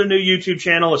subscribe to the new YouTube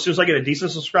channel. As soon as I get a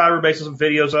decent subscriber base of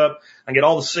videos up, I get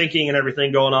all the syncing and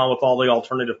everything going on with all the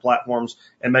alternative platforms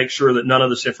and make sure that none of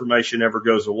this information ever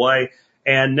goes away.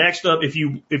 And next up, if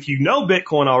you know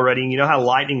Bitcoin already and you know how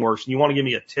Lightning works and you want to give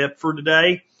me a tip for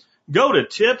today, go to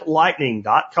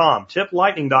tiplightning.com.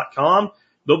 Tiplightning.com.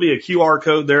 There'll be a QR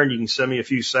code there and you can send me a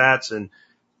few sats. And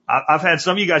I've had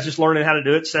some of you guys just learning how to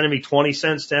do it, sending me 20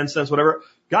 cents, 10 cents, whatever.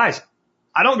 Guys,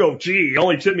 I don't go, gee, you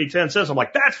only tipped me 10 cents. I'm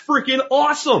like, that's freaking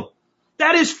awesome.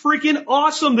 That is freaking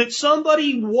awesome that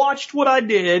somebody watched what I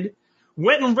did,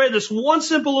 went and read this one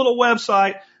simple little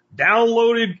website,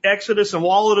 downloaded Exodus and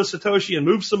Wallet of Satoshi and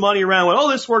moved some money around. Went,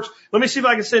 oh, this works. Let me see if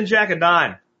I can send Jack a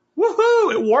dime.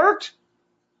 Woohoo, it worked.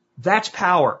 That's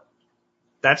power.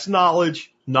 That's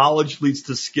knowledge. Knowledge leads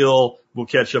to skill. We'll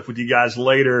catch up with you guys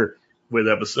later with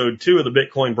episode 2 of the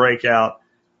Bitcoin Breakout.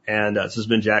 And this has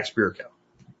been Jack Spirko.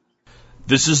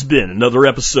 This has been another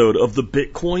episode of the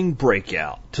Bitcoin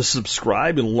Breakout. To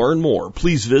subscribe and learn more,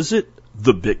 please visit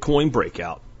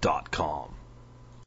thebitcoinbreakout.com.